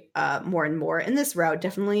Jade more and more, and this route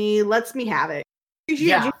definitely lets me have it.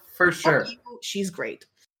 Yeah, for sure. She's great.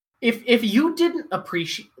 If you didn't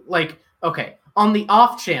appreciate, like, okay, on the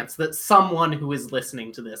off chance that someone who is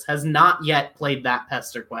listening to this has not yet played that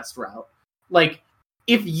Pester Quest route, like,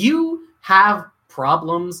 if you have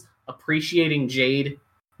problems appreciating Jade,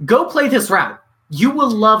 go play this route. You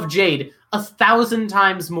will love Jade 1,000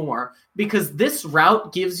 times more, because this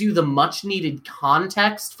route gives you the much needed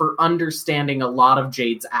context for understanding a lot of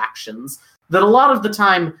Jade's actions that a lot of the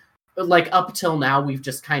time, like up till now, we've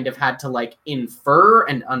just kind of had to like infer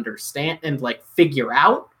and understand and like figure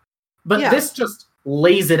out. But this just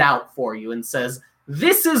lays it out for you and says,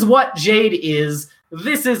 this is what Jade is,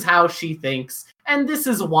 this is how she thinks, and this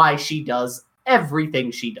is why she does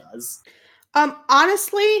everything she does.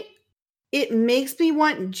 Honestly, it makes me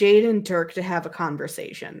want Jade and Dirk to have a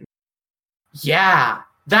conversation. Yeah,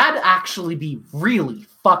 that'd actually be really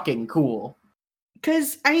fucking cool.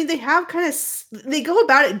 Because, I mean, they have they go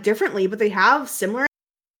about it differently, but they have similar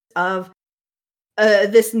of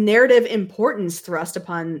this narrative importance thrust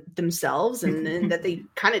upon themselves and that they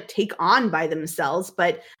kind of take on by themselves.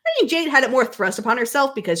 But, I mean, Jade had it more thrust upon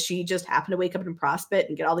herself because she just happened to wake up in Prospect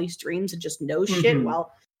and get all these dreams and just know shit,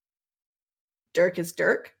 while Dirk is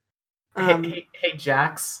Dirk. Hey,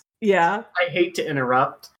 Jax. Yeah? I hate to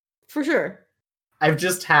interrupt, For sure. I've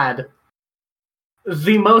just had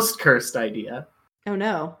the most cursed idea. Oh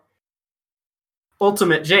no.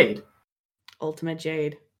 Ultimate Jade. Ultimate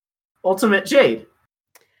Jade. Ultimate Jade.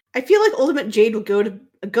 I feel like Ultimate Jade would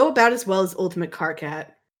go about as well as Ultimate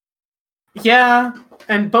Carcat. Yeah,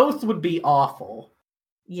 and both would be awful.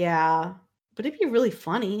 Yeah, but it'd be really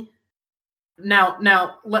funny.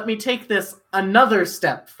 Now, let me take this another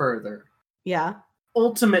step further. Yeah.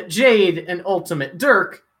 Ultimate Jade and Ultimate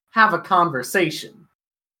Dirk have a conversation.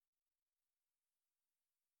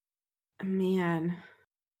 Man.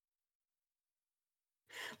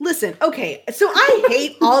 Listen, okay, so I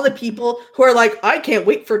hate all the people who are like, I can't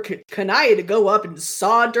wait for Kanaya to go up and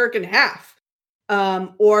saw Dirk in half.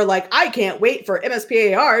 Or like, I can't wait for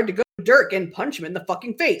MSPAR to go to Dirk and punch him in the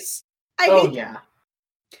fucking face. Yeah.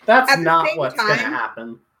 That's not what's gonna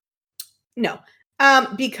happen. No.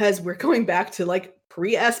 Because we're going back to like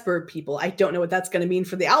pre-Esper people. I don't know what that's gonna mean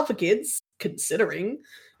for the Alpha kids, considering.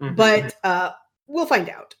 Mm-hmm. But we'll find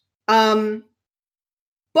out.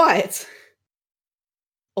 But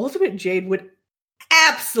Ultimate Jade would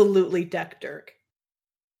absolutely deck Dirk.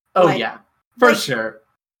 Oh, like, yeah. For sure.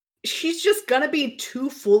 She's just gonna be too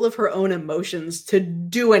full of her own emotions to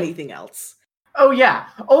do anything else. Oh, yeah.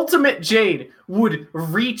 Ultimate Jade would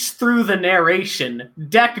reach through the narration,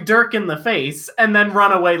 deck Dirk in the face, and then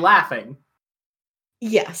run away laughing.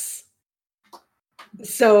 Yes.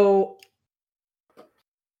 So,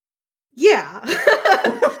 yeah. So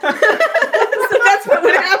that's what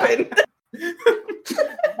would happen.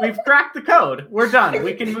 We've cracked the code. We're done.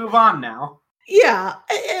 We can move on now. Yeah.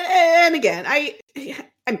 And again,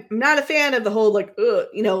 I'm not a fan of the whole, like,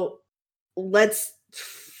 let's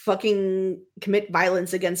fucking commit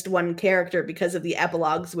violence against one character because of the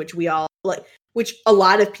epilogues, which we all like, which a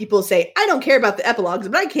lot of people say, I don't care about the epilogues,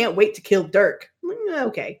 but I can't wait to kill Dirk.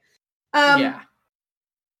 Okay. Yeah.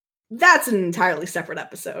 That's an entirely separate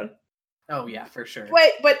episode. Oh, yeah, for sure.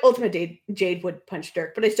 But Ultimate Jade would punch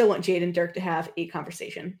Dirk, but I still want Jade and Dirk to have a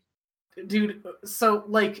conversation. Dude, so,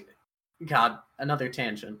 like, God, another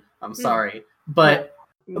tangent. I'm sorry. But,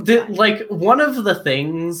 one of the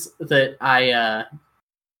things that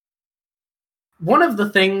one of the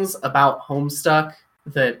things about Homestuck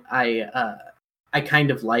that I kind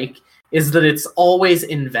of like is that it's always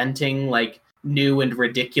inventing, like, new and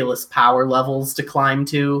ridiculous power levels to climb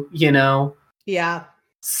to, you know? Yeah.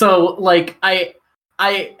 So, like, I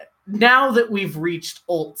now that we've reached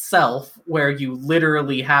Ult Self, where you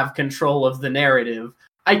literally have control of the narrative,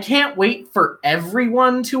 I can't wait for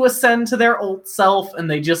everyone to ascend to their Ult Self and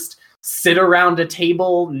they just sit around a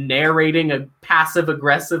table narrating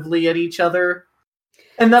passive-aggressively at each other.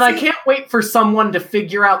 And then I can't wait for someone to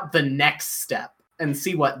figure out the next step and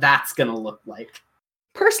see what that's gonna look like.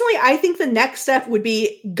 Personally, I think the next step would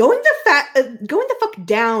be going the fuck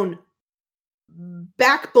down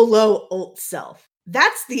back below Ult Self.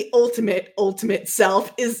 That's the ultimate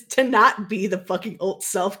self, is to not be the fucking Ult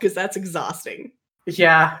Self, because that's exhausting.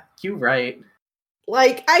 Yeah, you're right.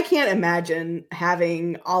 Like, I can't imagine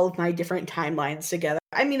having all of my different timelines together.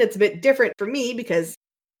 I mean, it's a bit different for me because,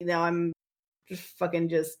 I'm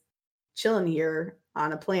just chilling here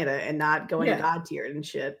on a planet and not going God tiered and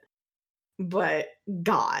shit. But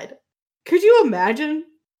God, could you imagine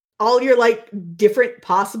all your like different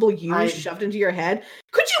possible yous shoved into your head?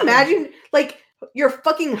 Could you imagine like your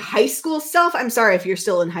fucking high school self? I'm sorry if you're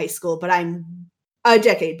still in high school, but I'm a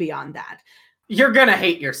decade beyond that. You're gonna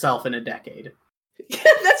hate yourself in a decade.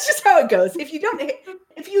 That's just how it goes. If you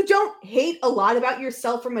don't hate a lot about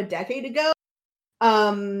yourself from a decade ago,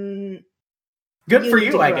 good for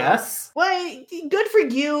you, I guess. Well, good for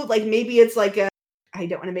you. Like maybe it's like I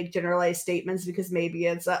don't want to make generalized statements because maybe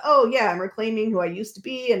it's I'm reclaiming who I used to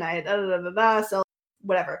be and so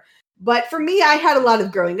whatever. But for me, I had a lot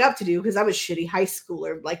of growing up to do because I was shitty high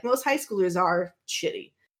schooler, like most high schoolers are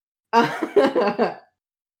shitty.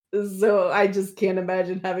 So I just can't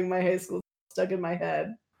imagine having my high school stuck in my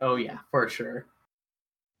head. Oh yeah, for sure.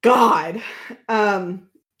 God.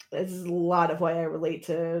 This is a lot of why I relate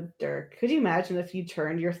to Dirk. Could you imagine if you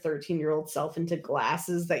turned your 13-year-old self into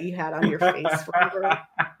glasses that you had on your face forever?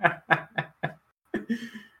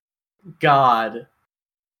 God.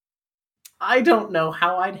 I don't know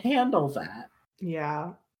how I'd handle that.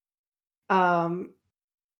 Yeah.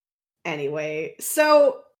 Anyway,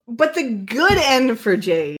 so, but the good end for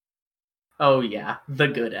Jade. Oh yeah, the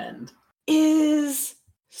good end. Is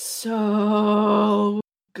so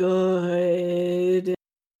good.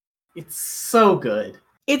 It's so good.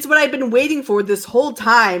 It's what I've been waiting for this whole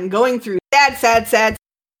time, going through sad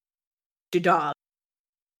dog.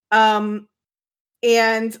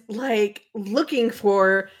 And like looking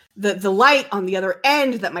for the light on the other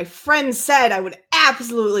end that my friend said I would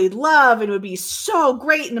absolutely love and would be so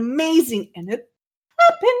great and amazing. And it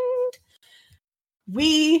happened.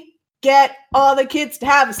 We get all the kids to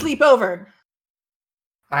have a sleepover.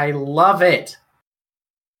 I love it.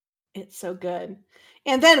 It's so good.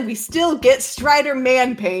 And then we still get Strider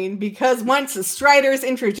man pain because once a Strider is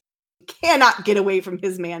introduced, you cannot get away from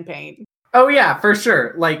his man pain. Oh yeah, for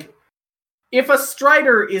sure. Like, if a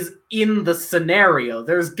Strider is in the scenario,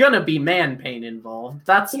 there's gonna be man pain involved.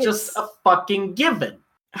 That's just a fucking given.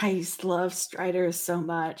 I just love Striders so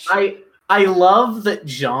much. I love that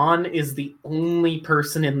John is the only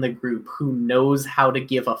person in the group who knows how to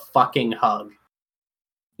give a fucking hug.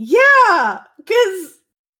 Yeah, because,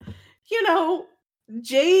 you know,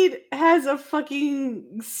 Jade has a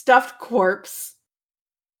fucking stuffed corpse.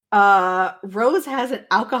 Rose has an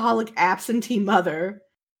alcoholic absentee mother.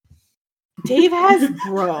 Dave has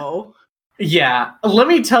bro. Yeah, let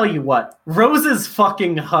me tell you what. Rose's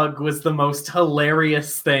fucking hug was the most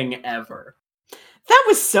hilarious thing ever. That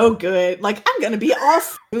was so good. Like, I'm gonna be all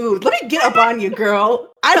smooth. Let me get up on you,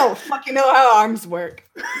 girl. I don't fucking know how arms work.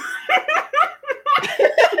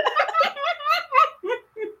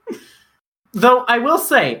 Though I will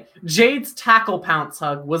say, Jade's tackle pounce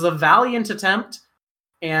hug was a valiant attempt,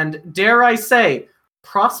 and dare I say,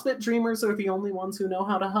 CrossFit dreamers are the only ones who know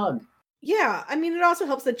how to hug. Yeah, I mean, it also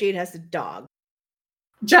helps that Jade has a dog.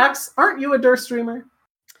 Jax, aren't you a Durst dreamer?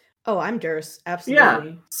 Oh, I'm Durst, absolutely.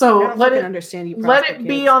 Yeah, so let it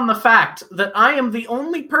be on the fact that I am the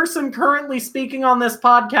only person currently speaking on this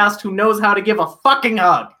podcast who knows how to give a fucking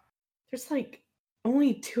hug. There's like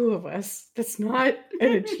only 2 of us. That's not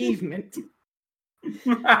an achievement.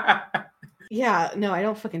 Yeah, no, I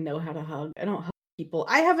don't fucking know how to hug. I don't hug people.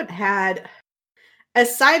 I haven't had,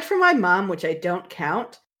 aside from my mom, which I don't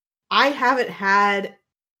count, I haven't had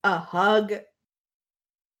a hug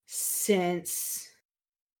since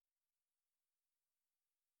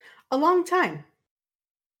a long time.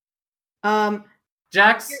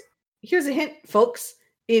 Jax, here's a hint, folks.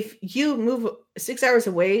 If you move 6 hours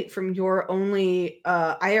away from your only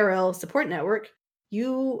IRL support network,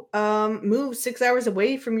 you move 6 hours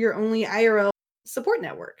away from your only IRL support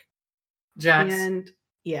network. Jax, and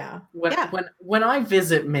when I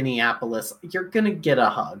visit Minneapolis, you're gonna get a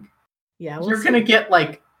hug. Yeah, you're gonna get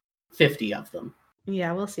like 50 of them.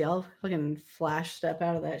 Yeah, we'll see. I'll fucking flash step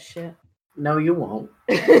out of that shit. No, you won't.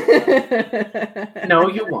 No,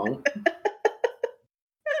 you won't.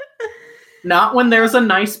 Not when there's a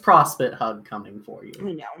nice CrossFit hug coming for you.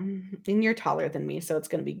 I know. And you're taller than me, so it's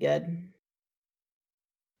going to be good.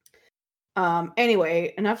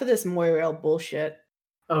 Anyway, enough of this Moirail bullshit.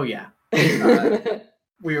 Oh, yeah.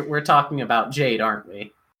 We're talking about Jade, aren't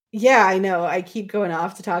we? Yeah, I know. I keep going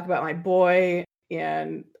off to talk about my boy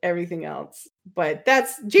and everything else. But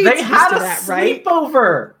that's Jade's They had a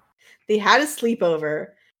sleepover. Right? They had a sleepover.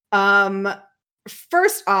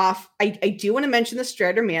 First off, I do want to mention the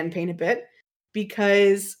Strider man pain a bit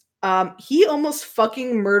because he almost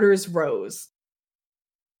fucking murders Rose.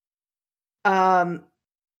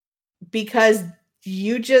 Because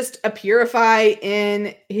you just purify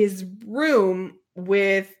in his room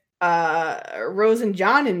with Rose and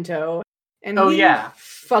John in tow, and he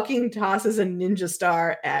fucking tosses a ninja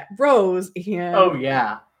star at Rose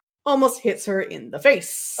and almost hits her in the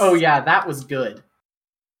face. Oh yeah, that was good.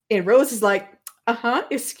 And Rose is like,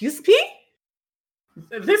 excuse me?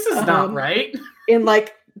 This is not right. And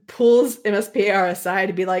like pulls MSPR aside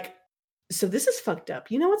to be like, so this is fucked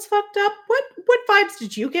up. You know what's fucked up? What vibes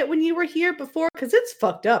did you get when you were here before? Because it's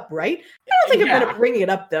fucked up, right? I don't think I'm going to bring it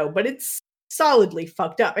up, though, but it's solidly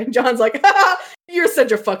fucked up. And John's like, you're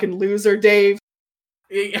such a fucking loser, Dave.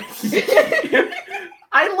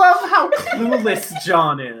 I love how clueless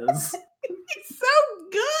John is. He's so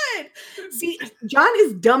good. See, John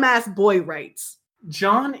is dumbass boy rights.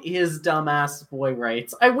 John is dumbass boy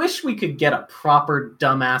rights. I wish we could get a proper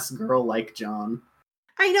dumbass girl like John.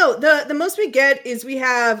 I know. The most we get is we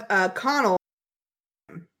have Connell.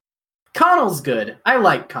 Connell's good. I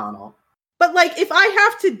like Connell. But like, if I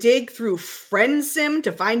have to dig through Friend Sim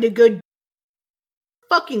to find a good,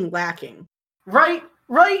 fucking lacking. Right?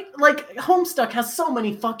 Like, Homestuck has so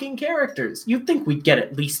many fucking characters. You'd think we'd get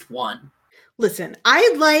at least one. Listen,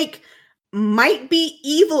 I like might be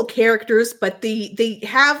evil characters, but they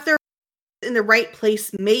have their in the right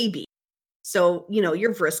place, maybe. So, you know,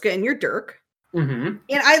 you're Vriska and you're Dirk. Mm-hmm.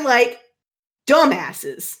 And I like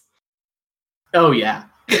dumbasses. Oh, yeah.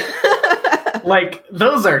 Like,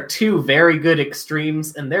 those are 2 very good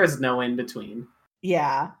extremes, and there's no in between.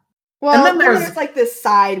 Yeah. Well, and then there's like this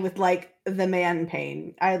side with like the man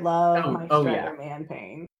pain. I love my Strider man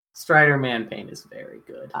pain. Strider Man Pain is very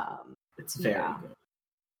good. It's very good.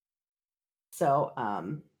 So,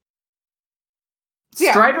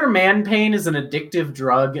 Strider Man Pain is an addictive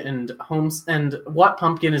drug, and What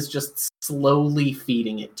Pumpkin is just slowly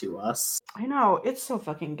feeding it to us. I know, it's so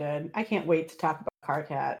fucking good. I can't wait to talk about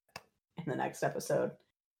Carcat in the next episode.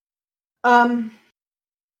 But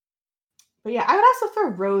yeah, I would also throw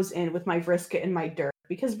Rose in with my Vriska and my Dirt,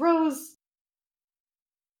 because Rose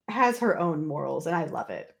has her own morals, and I love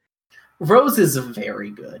it. Rose is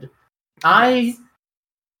very good. Yes.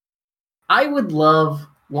 I would love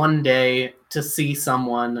one day to see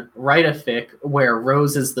someone write a fic where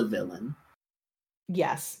Rose is the villain.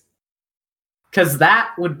 Yes. Because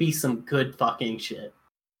that would be some good fucking shit.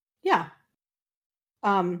 Yeah.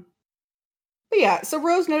 But yeah, so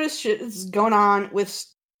Rose noticed shit is going on with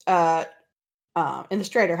in the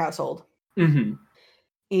Strider household. Mm-hmm.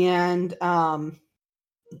 And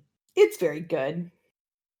it's very good.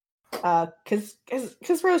 Cause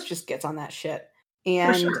Rose just gets on that shit.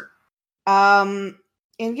 And sure.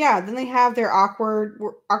 And yeah, then they have their awkward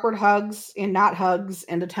hugs and not hugs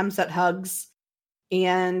and attempts at hugs.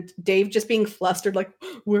 And Dave just being flustered, like,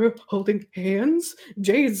 we're holding hands?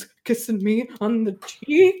 Jade's kissing me on the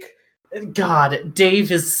cheek? God,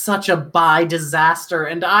 Dave is such a bi disaster,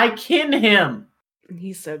 and I kin him.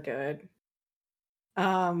 He's so good.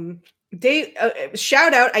 Dave,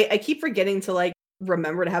 shout out. I keep forgetting to like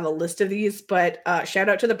remember to have a list of these, but shout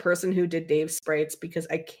out to the person who did Dave's sprites, because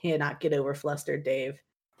I cannot get over Flustered Dave.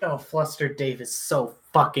 Oh, Flustered Dave is so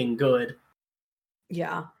fucking good.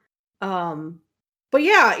 Yeah. But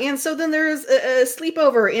yeah, and so then there's a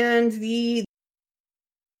sleepover, and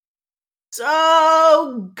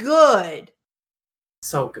so good.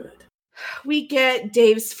 So good. We get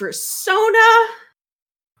Dave's persona.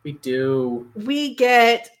 We do. We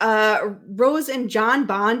get Rose and John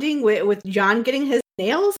bonding with John getting his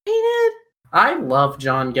nails painted. I love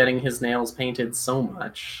John getting his nails painted so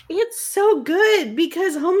much. It's so good,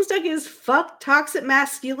 because Homestuck is fuck toxic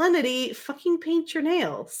masculinity. Fucking paint your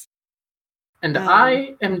nails. And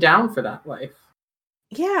I am down for that life.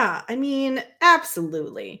 Yeah, I mean,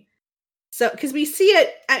 absolutely. So, because we see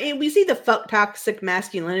it, I mean, we see the fuck toxic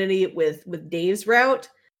masculinity with Dave's route,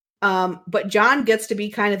 but John gets to be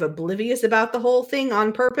kind of oblivious about the whole thing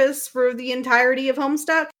on purpose for the entirety of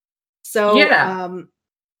Homestuck. So,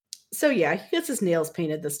 yeah, he gets his nails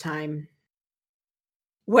painted this time.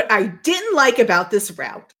 What I didn't like about this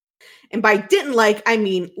route, and by didn't like, I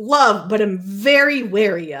mean love, but I'm very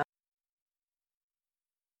wary of,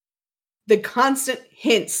 the constant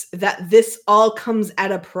hints that this all comes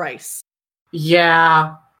at a price.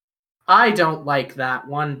 Yeah, I don't like that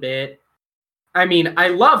one bit. I mean, I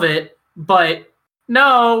love it, but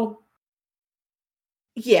no.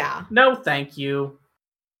 Yeah. No, thank you.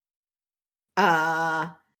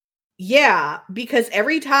 Yeah, because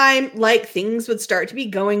every time, like, things would start to be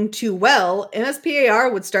going too well,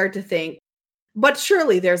 MSPAR would start to think, but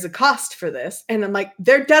surely there's a cost for this. And I'm like,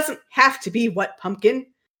 there doesn't have to be, what, Pumpkin?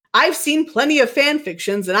 I've seen plenty of fan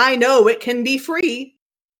fictions, and I know it can be free.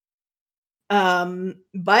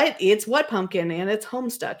 But it's What Pumpkin, and it's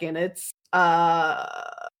Homestuck, and it's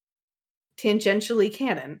tangentially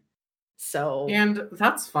canon. So, and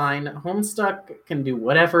that's fine. Homestuck can do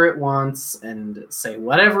whatever it wants and say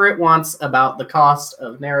whatever it wants about the cost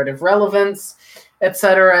of narrative relevance,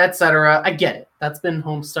 etc., etc. I get it. That's been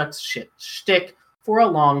Homestuck's shtick for a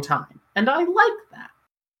long time, and I like that.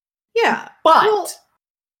 Yeah, but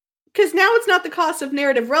because now it's not the cost of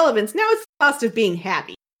narrative relevance. Now it's the cost of being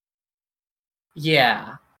happy.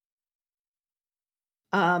 Yeah.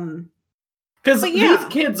 Because these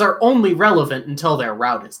kids are only relevant until their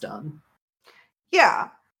route is done. Yeah.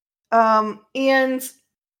 And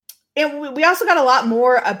we also got a lot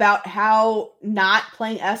more about how not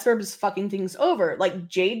playing S-Verb is fucking things over. Like,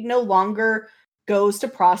 Jade no longer goes to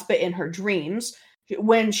Prospect in her dreams.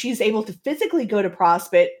 When she's able to physically go to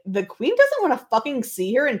Prospect, the queen doesn't want to fucking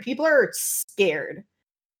see her, and people are scared.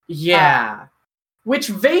 Yeah. Which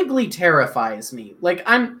vaguely terrifies me. Like,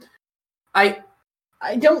 I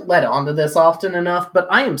don't let on to this often enough, but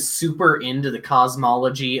I am super into the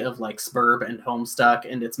cosmology of, like, Spurb and Homestuck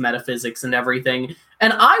and its metaphysics and everything,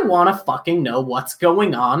 and I want to fucking know what's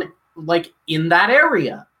going on, like, in that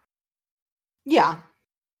area. Yeah.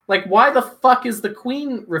 Like, why the fuck is the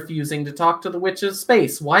queen refusing to talk to the Witch of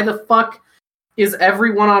Space? Why the fuck is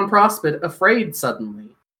everyone on Prospect afraid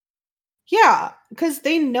suddenly? Yeah, because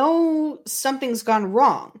they know something's gone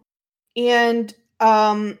wrong. And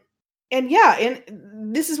this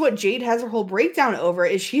is what Jade has her whole breakdown over,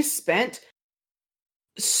 is she spent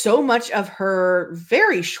so much of her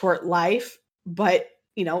very short life, but,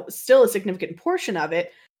 you know, still a significant portion of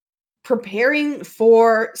it, preparing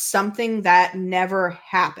for something that never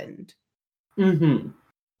happened. Mm-hmm.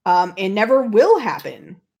 And never will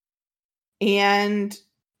happen. And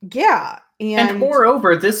yeah. And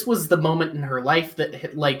moreover, this was the moment in her life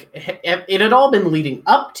that, like, it had all been leading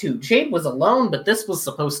up to. Jade was alone, but this was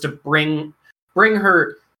supposed to bring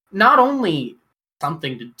her not only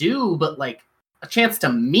something to do, but, like, a chance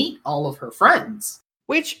to meet all of her friends.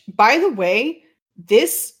 Which, by the way,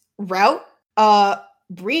 this route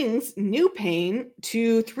brings new pain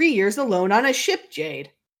to 3 years alone on a ship, Jade.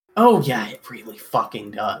 Oh, yeah, it really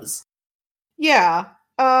fucking does. Yeah.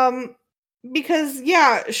 Because,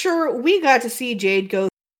 yeah, sure, we got to see Jade go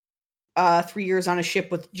 3 years on a ship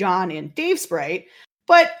with John and Dave Sprite,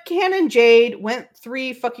 but Can and Jade went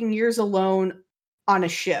 3 fucking years alone on a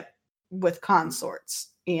ship with consorts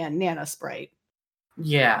and Nana Sprite.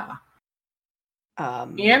 Yeah.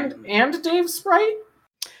 And Dave Sprite?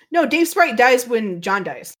 No, Dave Sprite dies when John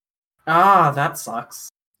dies. Ah, that sucks.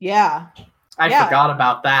 Yeah. I forgot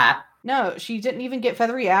about that. No, she didn't even get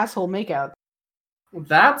feathery asshole makeout.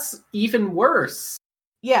 That's even worse.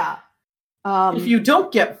 Yeah. If you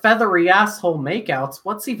don't get feathery asshole makeouts,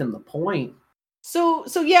 what's even the point? So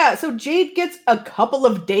Jade gets a couple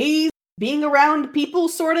of days being around people,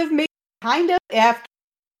 sort of, maybe, kind of, after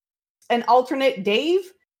an alternate Dave.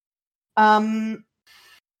 And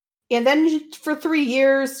then for 3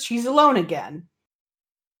 years, she's alone again.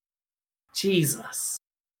 Jesus.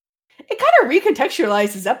 It kind of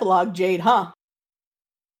recontextualizes epilogue, Jade, huh?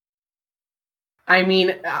 I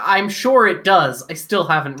mean, I'm sure it does. I still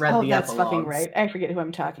haven't read the epilogues. Oh, that's fucking right. I forget who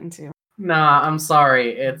I'm talking to. Nah, I'm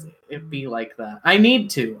sorry. It'd be like that. I need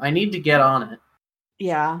to get on it.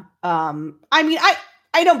 Yeah. I mean,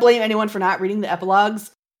 I don't blame anyone for not reading the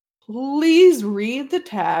epilogues. Please read the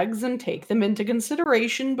tags and take them into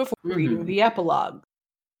consideration before reading the epilogue.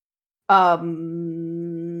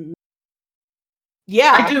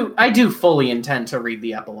 Yeah. I do fully intend to read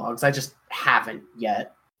the epilogues. I just haven't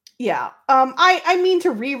yet. Yeah. I mean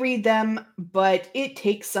to reread them, but it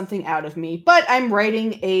takes something out of me. But I'm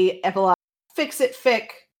writing a epilogue fix-it fic.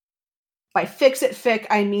 By fix-it fic,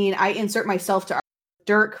 I mean I insert myself to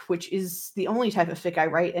Dirk, which is the only type of fic I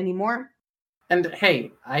write anymore. And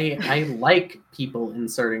hey, I like people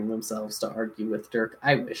inserting themselves to argue with Dirk.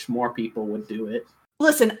 I wish more people would do it.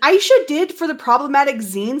 Listen, Aisha did for the problematic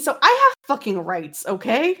zine, so I have fucking rights,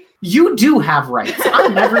 okay? You do have rights. I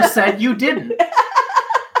never said you didn't.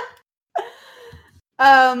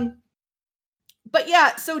 But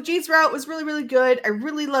yeah, so Jade's route was really, really good. I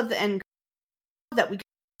really love the end that we got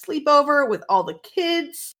sleep over with all the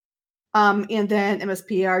kids. And then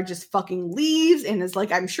MSPR just fucking leaves and is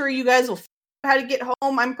like, I'm sure you guys will figure out how to get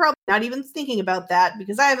home. I'm probably not even thinking about that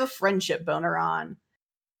because I have a friendship boner on.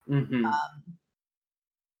 Mm-hmm.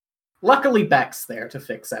 Luckily, Beck's there to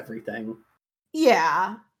fix everything.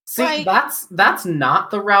 Yeah. See, that's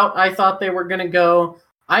not the route I thought they were going to go.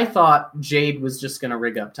 I thought Jade was just going to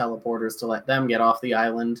rig up teleporters to let them get off the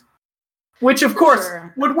island. Which, of course,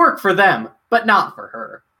 would work for them, but not for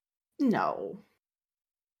her. No.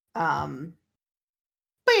 But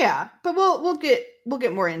yeah, but we'll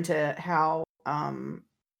get more into how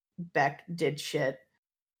Beck did shit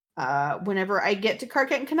whenever I get to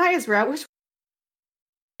Karkat and Kanaya's route, which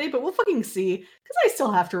but we'll fucking see, because I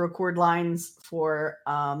still have to record lines for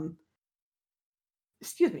for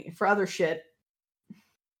other shit.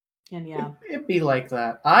 And yeah. It'd be like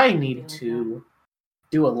that. I need to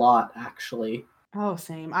do a lot, actually. Oh,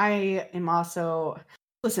 same. I am also...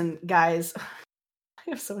 Listen, guys, I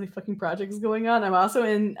have so many fucking projects going on. I'm also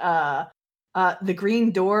in The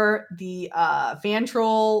Green Door, the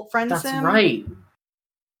Vantrol friend sim. That's right.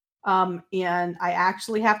 And I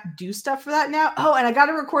actually have to do stuff for that now. Oh, and I got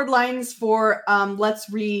to record lines for Let's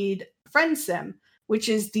Read Friend Sim, which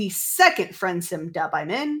is the second Friend Sim dub I'm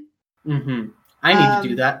in. Mm-hmm. I need to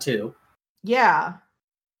do that too. Yeah.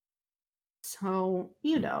 So,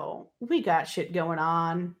 we got shit going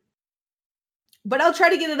on. But I'll try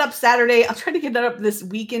to get it up Saturday. I'll try to get it up this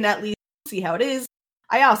weekend at least. See how it is.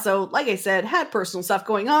 I also, like I said, had personal stuff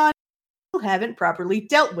going on. Haven't properly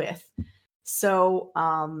dealt with. So,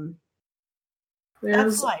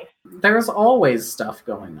 that's life. There's always stuff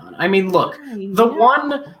going on. I mean, look, the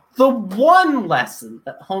one lesson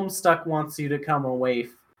that Homestuck wants you to come away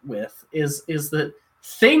with is that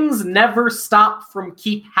things never stop from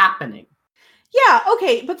keep happening. Yeah,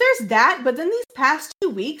 okay, but there's that. But then these past 2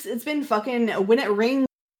 weeks, it's been fucking when it rains,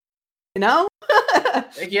 Yeah,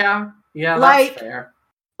 that's fair.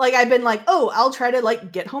 Like, I've been like, oh, I'll try to,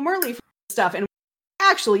 like, get home early for stuff. And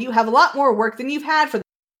actually, you have a lot more work than you've had for the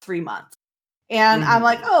 3 months. And I'm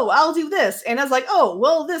like, oh, I'll do this. And I was like, oh,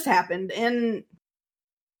 well, this happened. And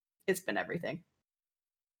It's been everything.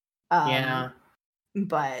 Yeah.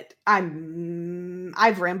 But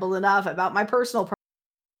I've rambled enough about my personal problems.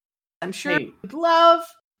 I'm sure you'd love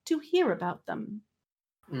to hear about them.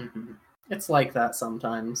 Mm-hmm. It's like that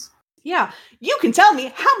sometimes. Yeah, you can tell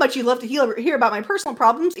me how much you love to hear about my personal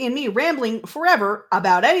problems and me rambling forever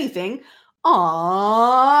about anything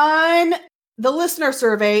on the listener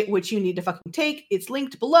survey, which you need to fucking take. It's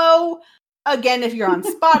linked below. Again, if you're on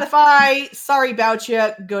Spotify, sorry about you,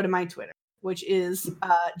 go to my Twitter, which is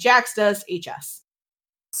JaxDoesHS.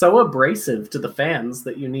 So abrasive to the fans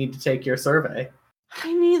that you need to take your survey.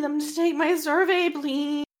 I need them to take my survey,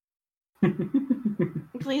 please.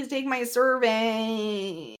 Please take my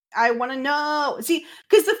survey. I want to know. See,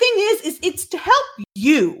 because the thing is it's to help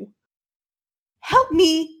you. Help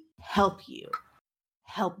me help you.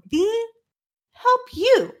 Help me help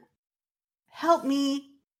you. Help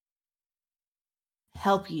me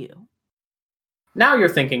help you. Now you're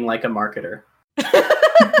thinking like a marketer.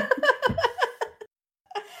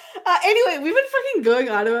 Anyway, we've been fucking going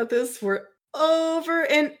on about this for over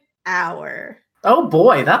an hour. Oh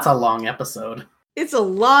boy, that's a long episode. It's a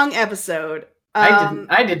long episode.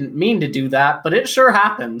 I didn't mean to do that, but it sure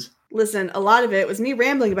happened. Listen, a lot of it was me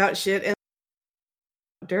rambling about shit and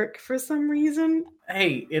Dirk for some reason.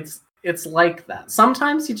 Hey, it's like that.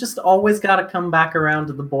 Sometimes you just always gotta come back around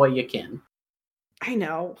to the boy you can. I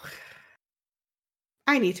know.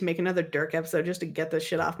 I need to make another Dirk episode just to get this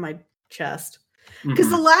shit off my chest. Because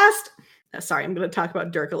the last... Sorry, I'm going to talk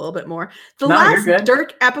about Dirk a little bit more. The last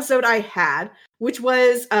Dirk episode I had, which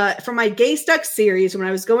was from my Gay Stuck series, when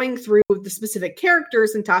I was going through the specific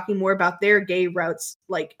characters and talking more about their gay routes,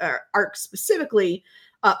 like arcs specifically,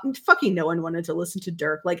 fucking no one wanted to listen to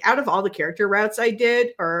Dirk. Like, out of all the character routes I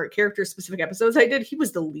did, or character-specific episodes I did, he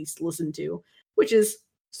was the least listened to, which is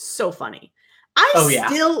so funny. I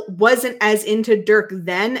still wasn't as into Dirk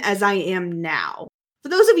then as I am now. For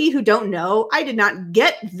those of you who don't know, I did not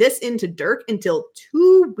get this into Dirk until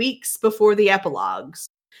 2 weeks before the epilogues.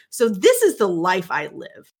 So this is the life I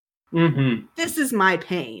live. Mm-hmm. This is my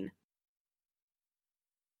pain.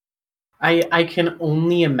 I can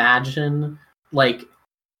only imagine, like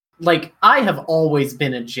I have always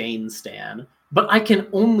been a Jane stan, but I can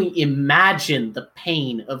only imagine the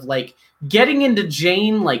pain of, like, getting into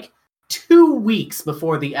Jane, like, 2 weeks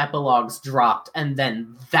before the epilogues dropped, and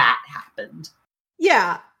then that happened.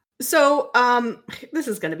 Yeah, so this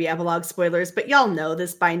is going to be epilogue spoilers, but y'all know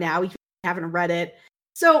this by now if you haven't read it.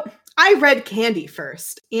 So I read Candy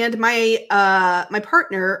first, and my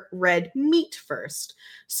partner read Meat first.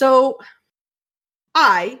 So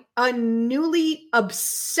I, a newly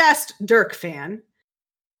obsessed Dirk fan,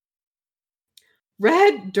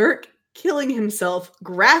 read Dirk killing himself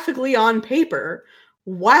graphically on paper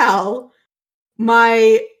while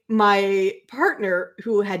my partner,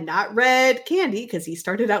 who had not read Candy because he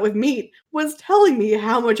started out with Meat, was telling me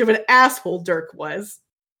how much of an asshole Dirk was.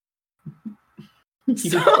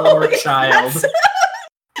 You poor child.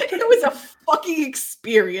 It was a fucking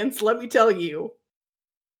experience, let me tell you.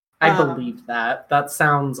 I believe that. That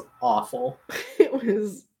sounds awful. It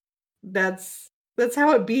was... That's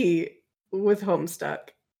how it be with Homestuck.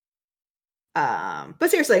 But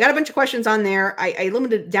seriously, I got a bunch of questions on there. I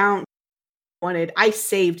limited it down. I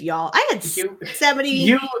saved y'all. I had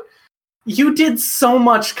 70. You did so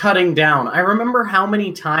much cutting down. I remember how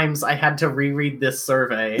many times I had to reread this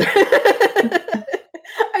survey.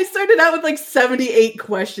 I started out with like 78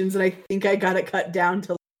 questions, and I think I got it cut down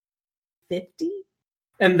to 50.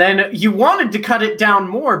 And then you wanted to cut it down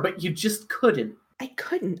more, but you just couldn't. I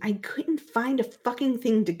couldn't find a fucking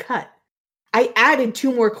thing to cut. I added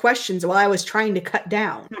 2 more questions while I was trying to cut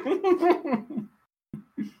down.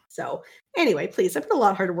 So anyway, please, I put a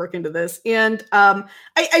lot of hard work into this, and I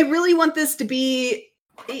really want this to be.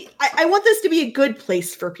 I want this to be a good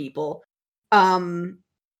place for people.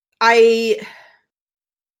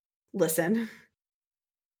 Listen.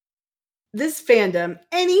 This fandom,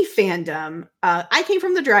 any fandom, I came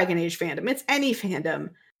from the Dragon Age fandom. It's any fandom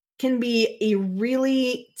can be a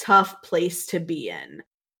really tough place to be in.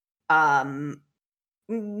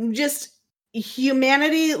 Just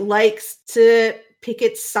humanity likes to pick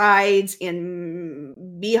its sides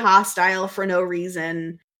and be hostile for no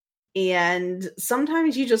reason. And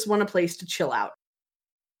sometimes you just want a place to chill out.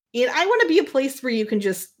 And I want to be a place where you can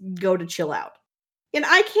just go to chill out. And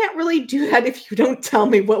I can't really do that if you don't tell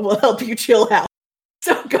me what will help you chill out.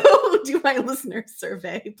 So go do my listener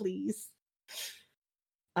survey, please.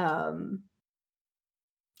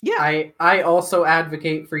 Yeah. I also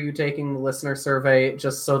advocate for you taking the listener survey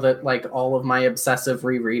just so that, like, all of my obsessive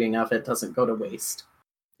rereading of it doesn't go to waste.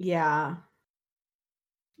 Yeah.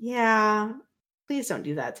 Yeah. Please don't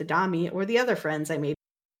do that to Domi or the other friends I made.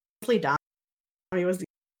 Mostly Domi was the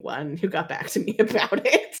one who got back to me about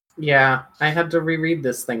it. Yeah, I had to reread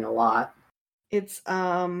this thing a lot. It's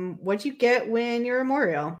what you get when you're a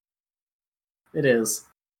Morio. It is.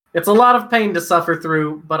 It's a lot of pain to suffer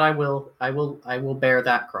through, but I will bear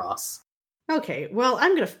that cross. Okay, well,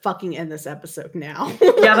 I'm gonna fucking end this episode now.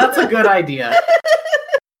 Yeah, that's a good idea.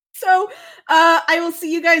 So, I will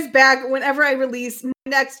see you guys back whenever I release my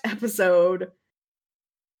next episode.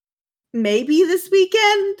 Maybe this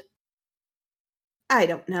weekend? I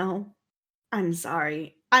don't know. I'm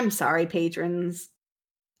sorry. I'm sorry, patrons.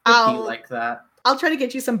 I'll be like that. I'll try to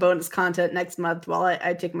get you some bonus content next month while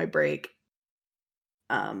I take my break.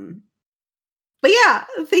 But yeah,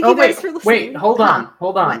 thank you guys for listening. Wait, hold on.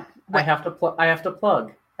 What? I have to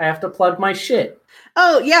plug my shit.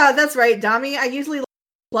 Oh yeah, that's right, Domi. I usually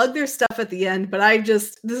plug their stuff at the end, but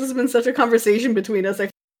this has been such a conversation between us.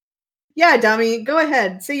 Yeah, Domi, go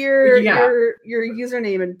ahead. Say your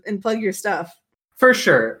username and plug your stuff. For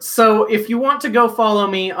sure. So if you want to go follow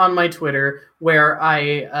me on my Twitter, where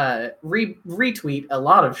I retweet a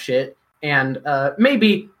lot of shit, and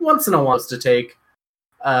maybe once in a while to take,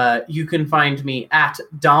 you can find me at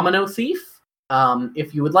Domino Thief.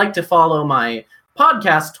 If you would like to follow my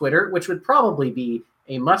podcast Twitter, which would probably be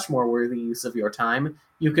a much more worthy use of your time,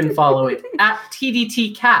 you can follow it at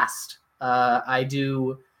TDTcast. I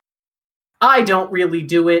don't really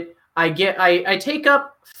do it. I take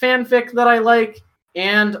up fanfic that I like,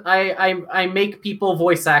 and I make people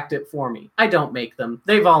voice act it for me. I don't make them.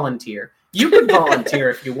 They volunteer. You can volunteer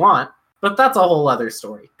if you want, but that's a whole other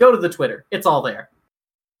story. Go to the Twitter. It's all there.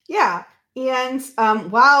 Yeah. And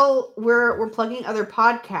while we're plugging other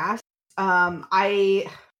podcasts, I'm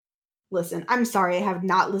sorry, I have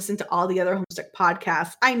not listened to all the other Homestuck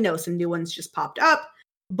podcasts. I know some new ones just popped up,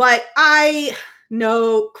 but I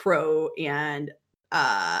know Crow and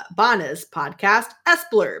Bana's podcast,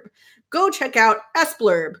 S-Blurb. Go check out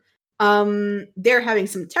S-Blurb. They're having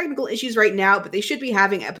some technical issues right now, but they should be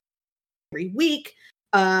having episodes every week.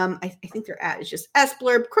 I think their ad is just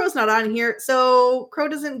S-Blurb. Crow's not on here, so Crow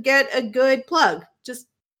doesn't get a good plug. Just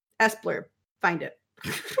S-Blurb. Find it.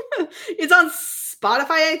 It's on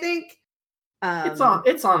Spotify, I think.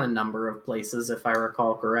 It's on a number of places, if I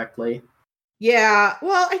recall correctly. Yeah.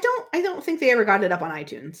 Well, I don't think they ever got it up on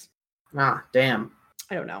iTunes. Ah, damn.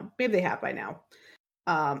 I don't know. Maybe they have by now.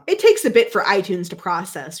 It takes a bit for iTunes to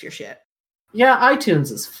process your shit. Yeah,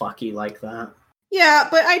 iTunes is fucky like that. Yeah,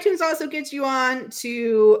 but iTunes also gets you on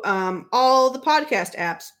to all the podcast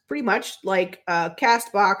apps, pretty much, like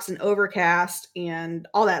Castbox and Overcast and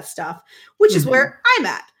all that stuff, which is where I'm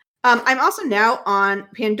at. I'm also now on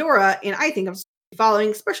Pandora, and I think I'm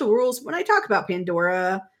following special rules when I talk about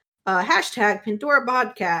Pandora. Hashtag Pandora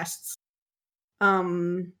Podcasts.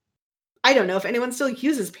 I don't know if anyone still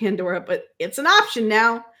uses Pandora, but it's an option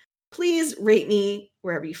now. Please rate me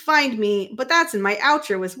wherever you find me, but that's in my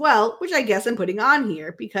outro as well, which I guess I'm putting on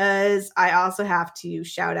here because I also have to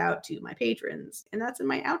shout out to my patrons, and that's in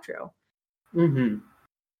my outro.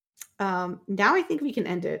 Now I think we can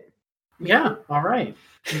end it. Yeah, all right.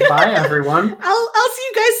 Bye, everyone. I'll see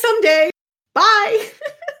you guys someday. Bye.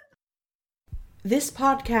 This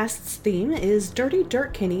podcast's theme is Dirty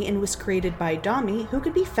Dirt Kenny and was created by Domi, who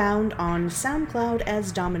could be found on SoundCloud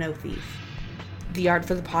as Domino Thief. The art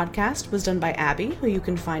for the podcast was done by Abby, who you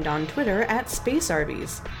can find on Twitter at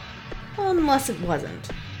SpaceArby's. Unless it wasn't.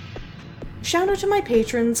 Shout out to my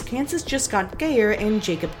patrons, Kansas Just Got Gayer and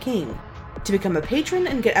Jacob King. To become a patron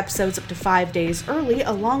and get episodes up to 5 days early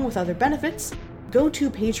along with other benefits, go to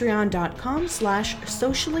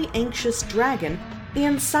patreon.com/sociallyanxiousdragon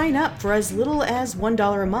and sign up for as little as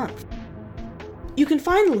 $1 a month. You can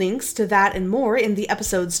find links to that and more in the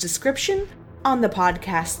episode's description, on the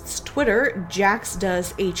podcast's Twitter,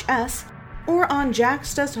 JaxDoesHS, or on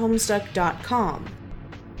jaxdoeshomestuck.com.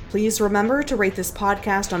 Please remember to rate this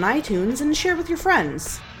podcast on iTunes and share with your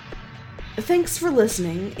friends. Thanks for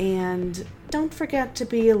listening, and don't forget to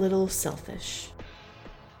be a little selfish.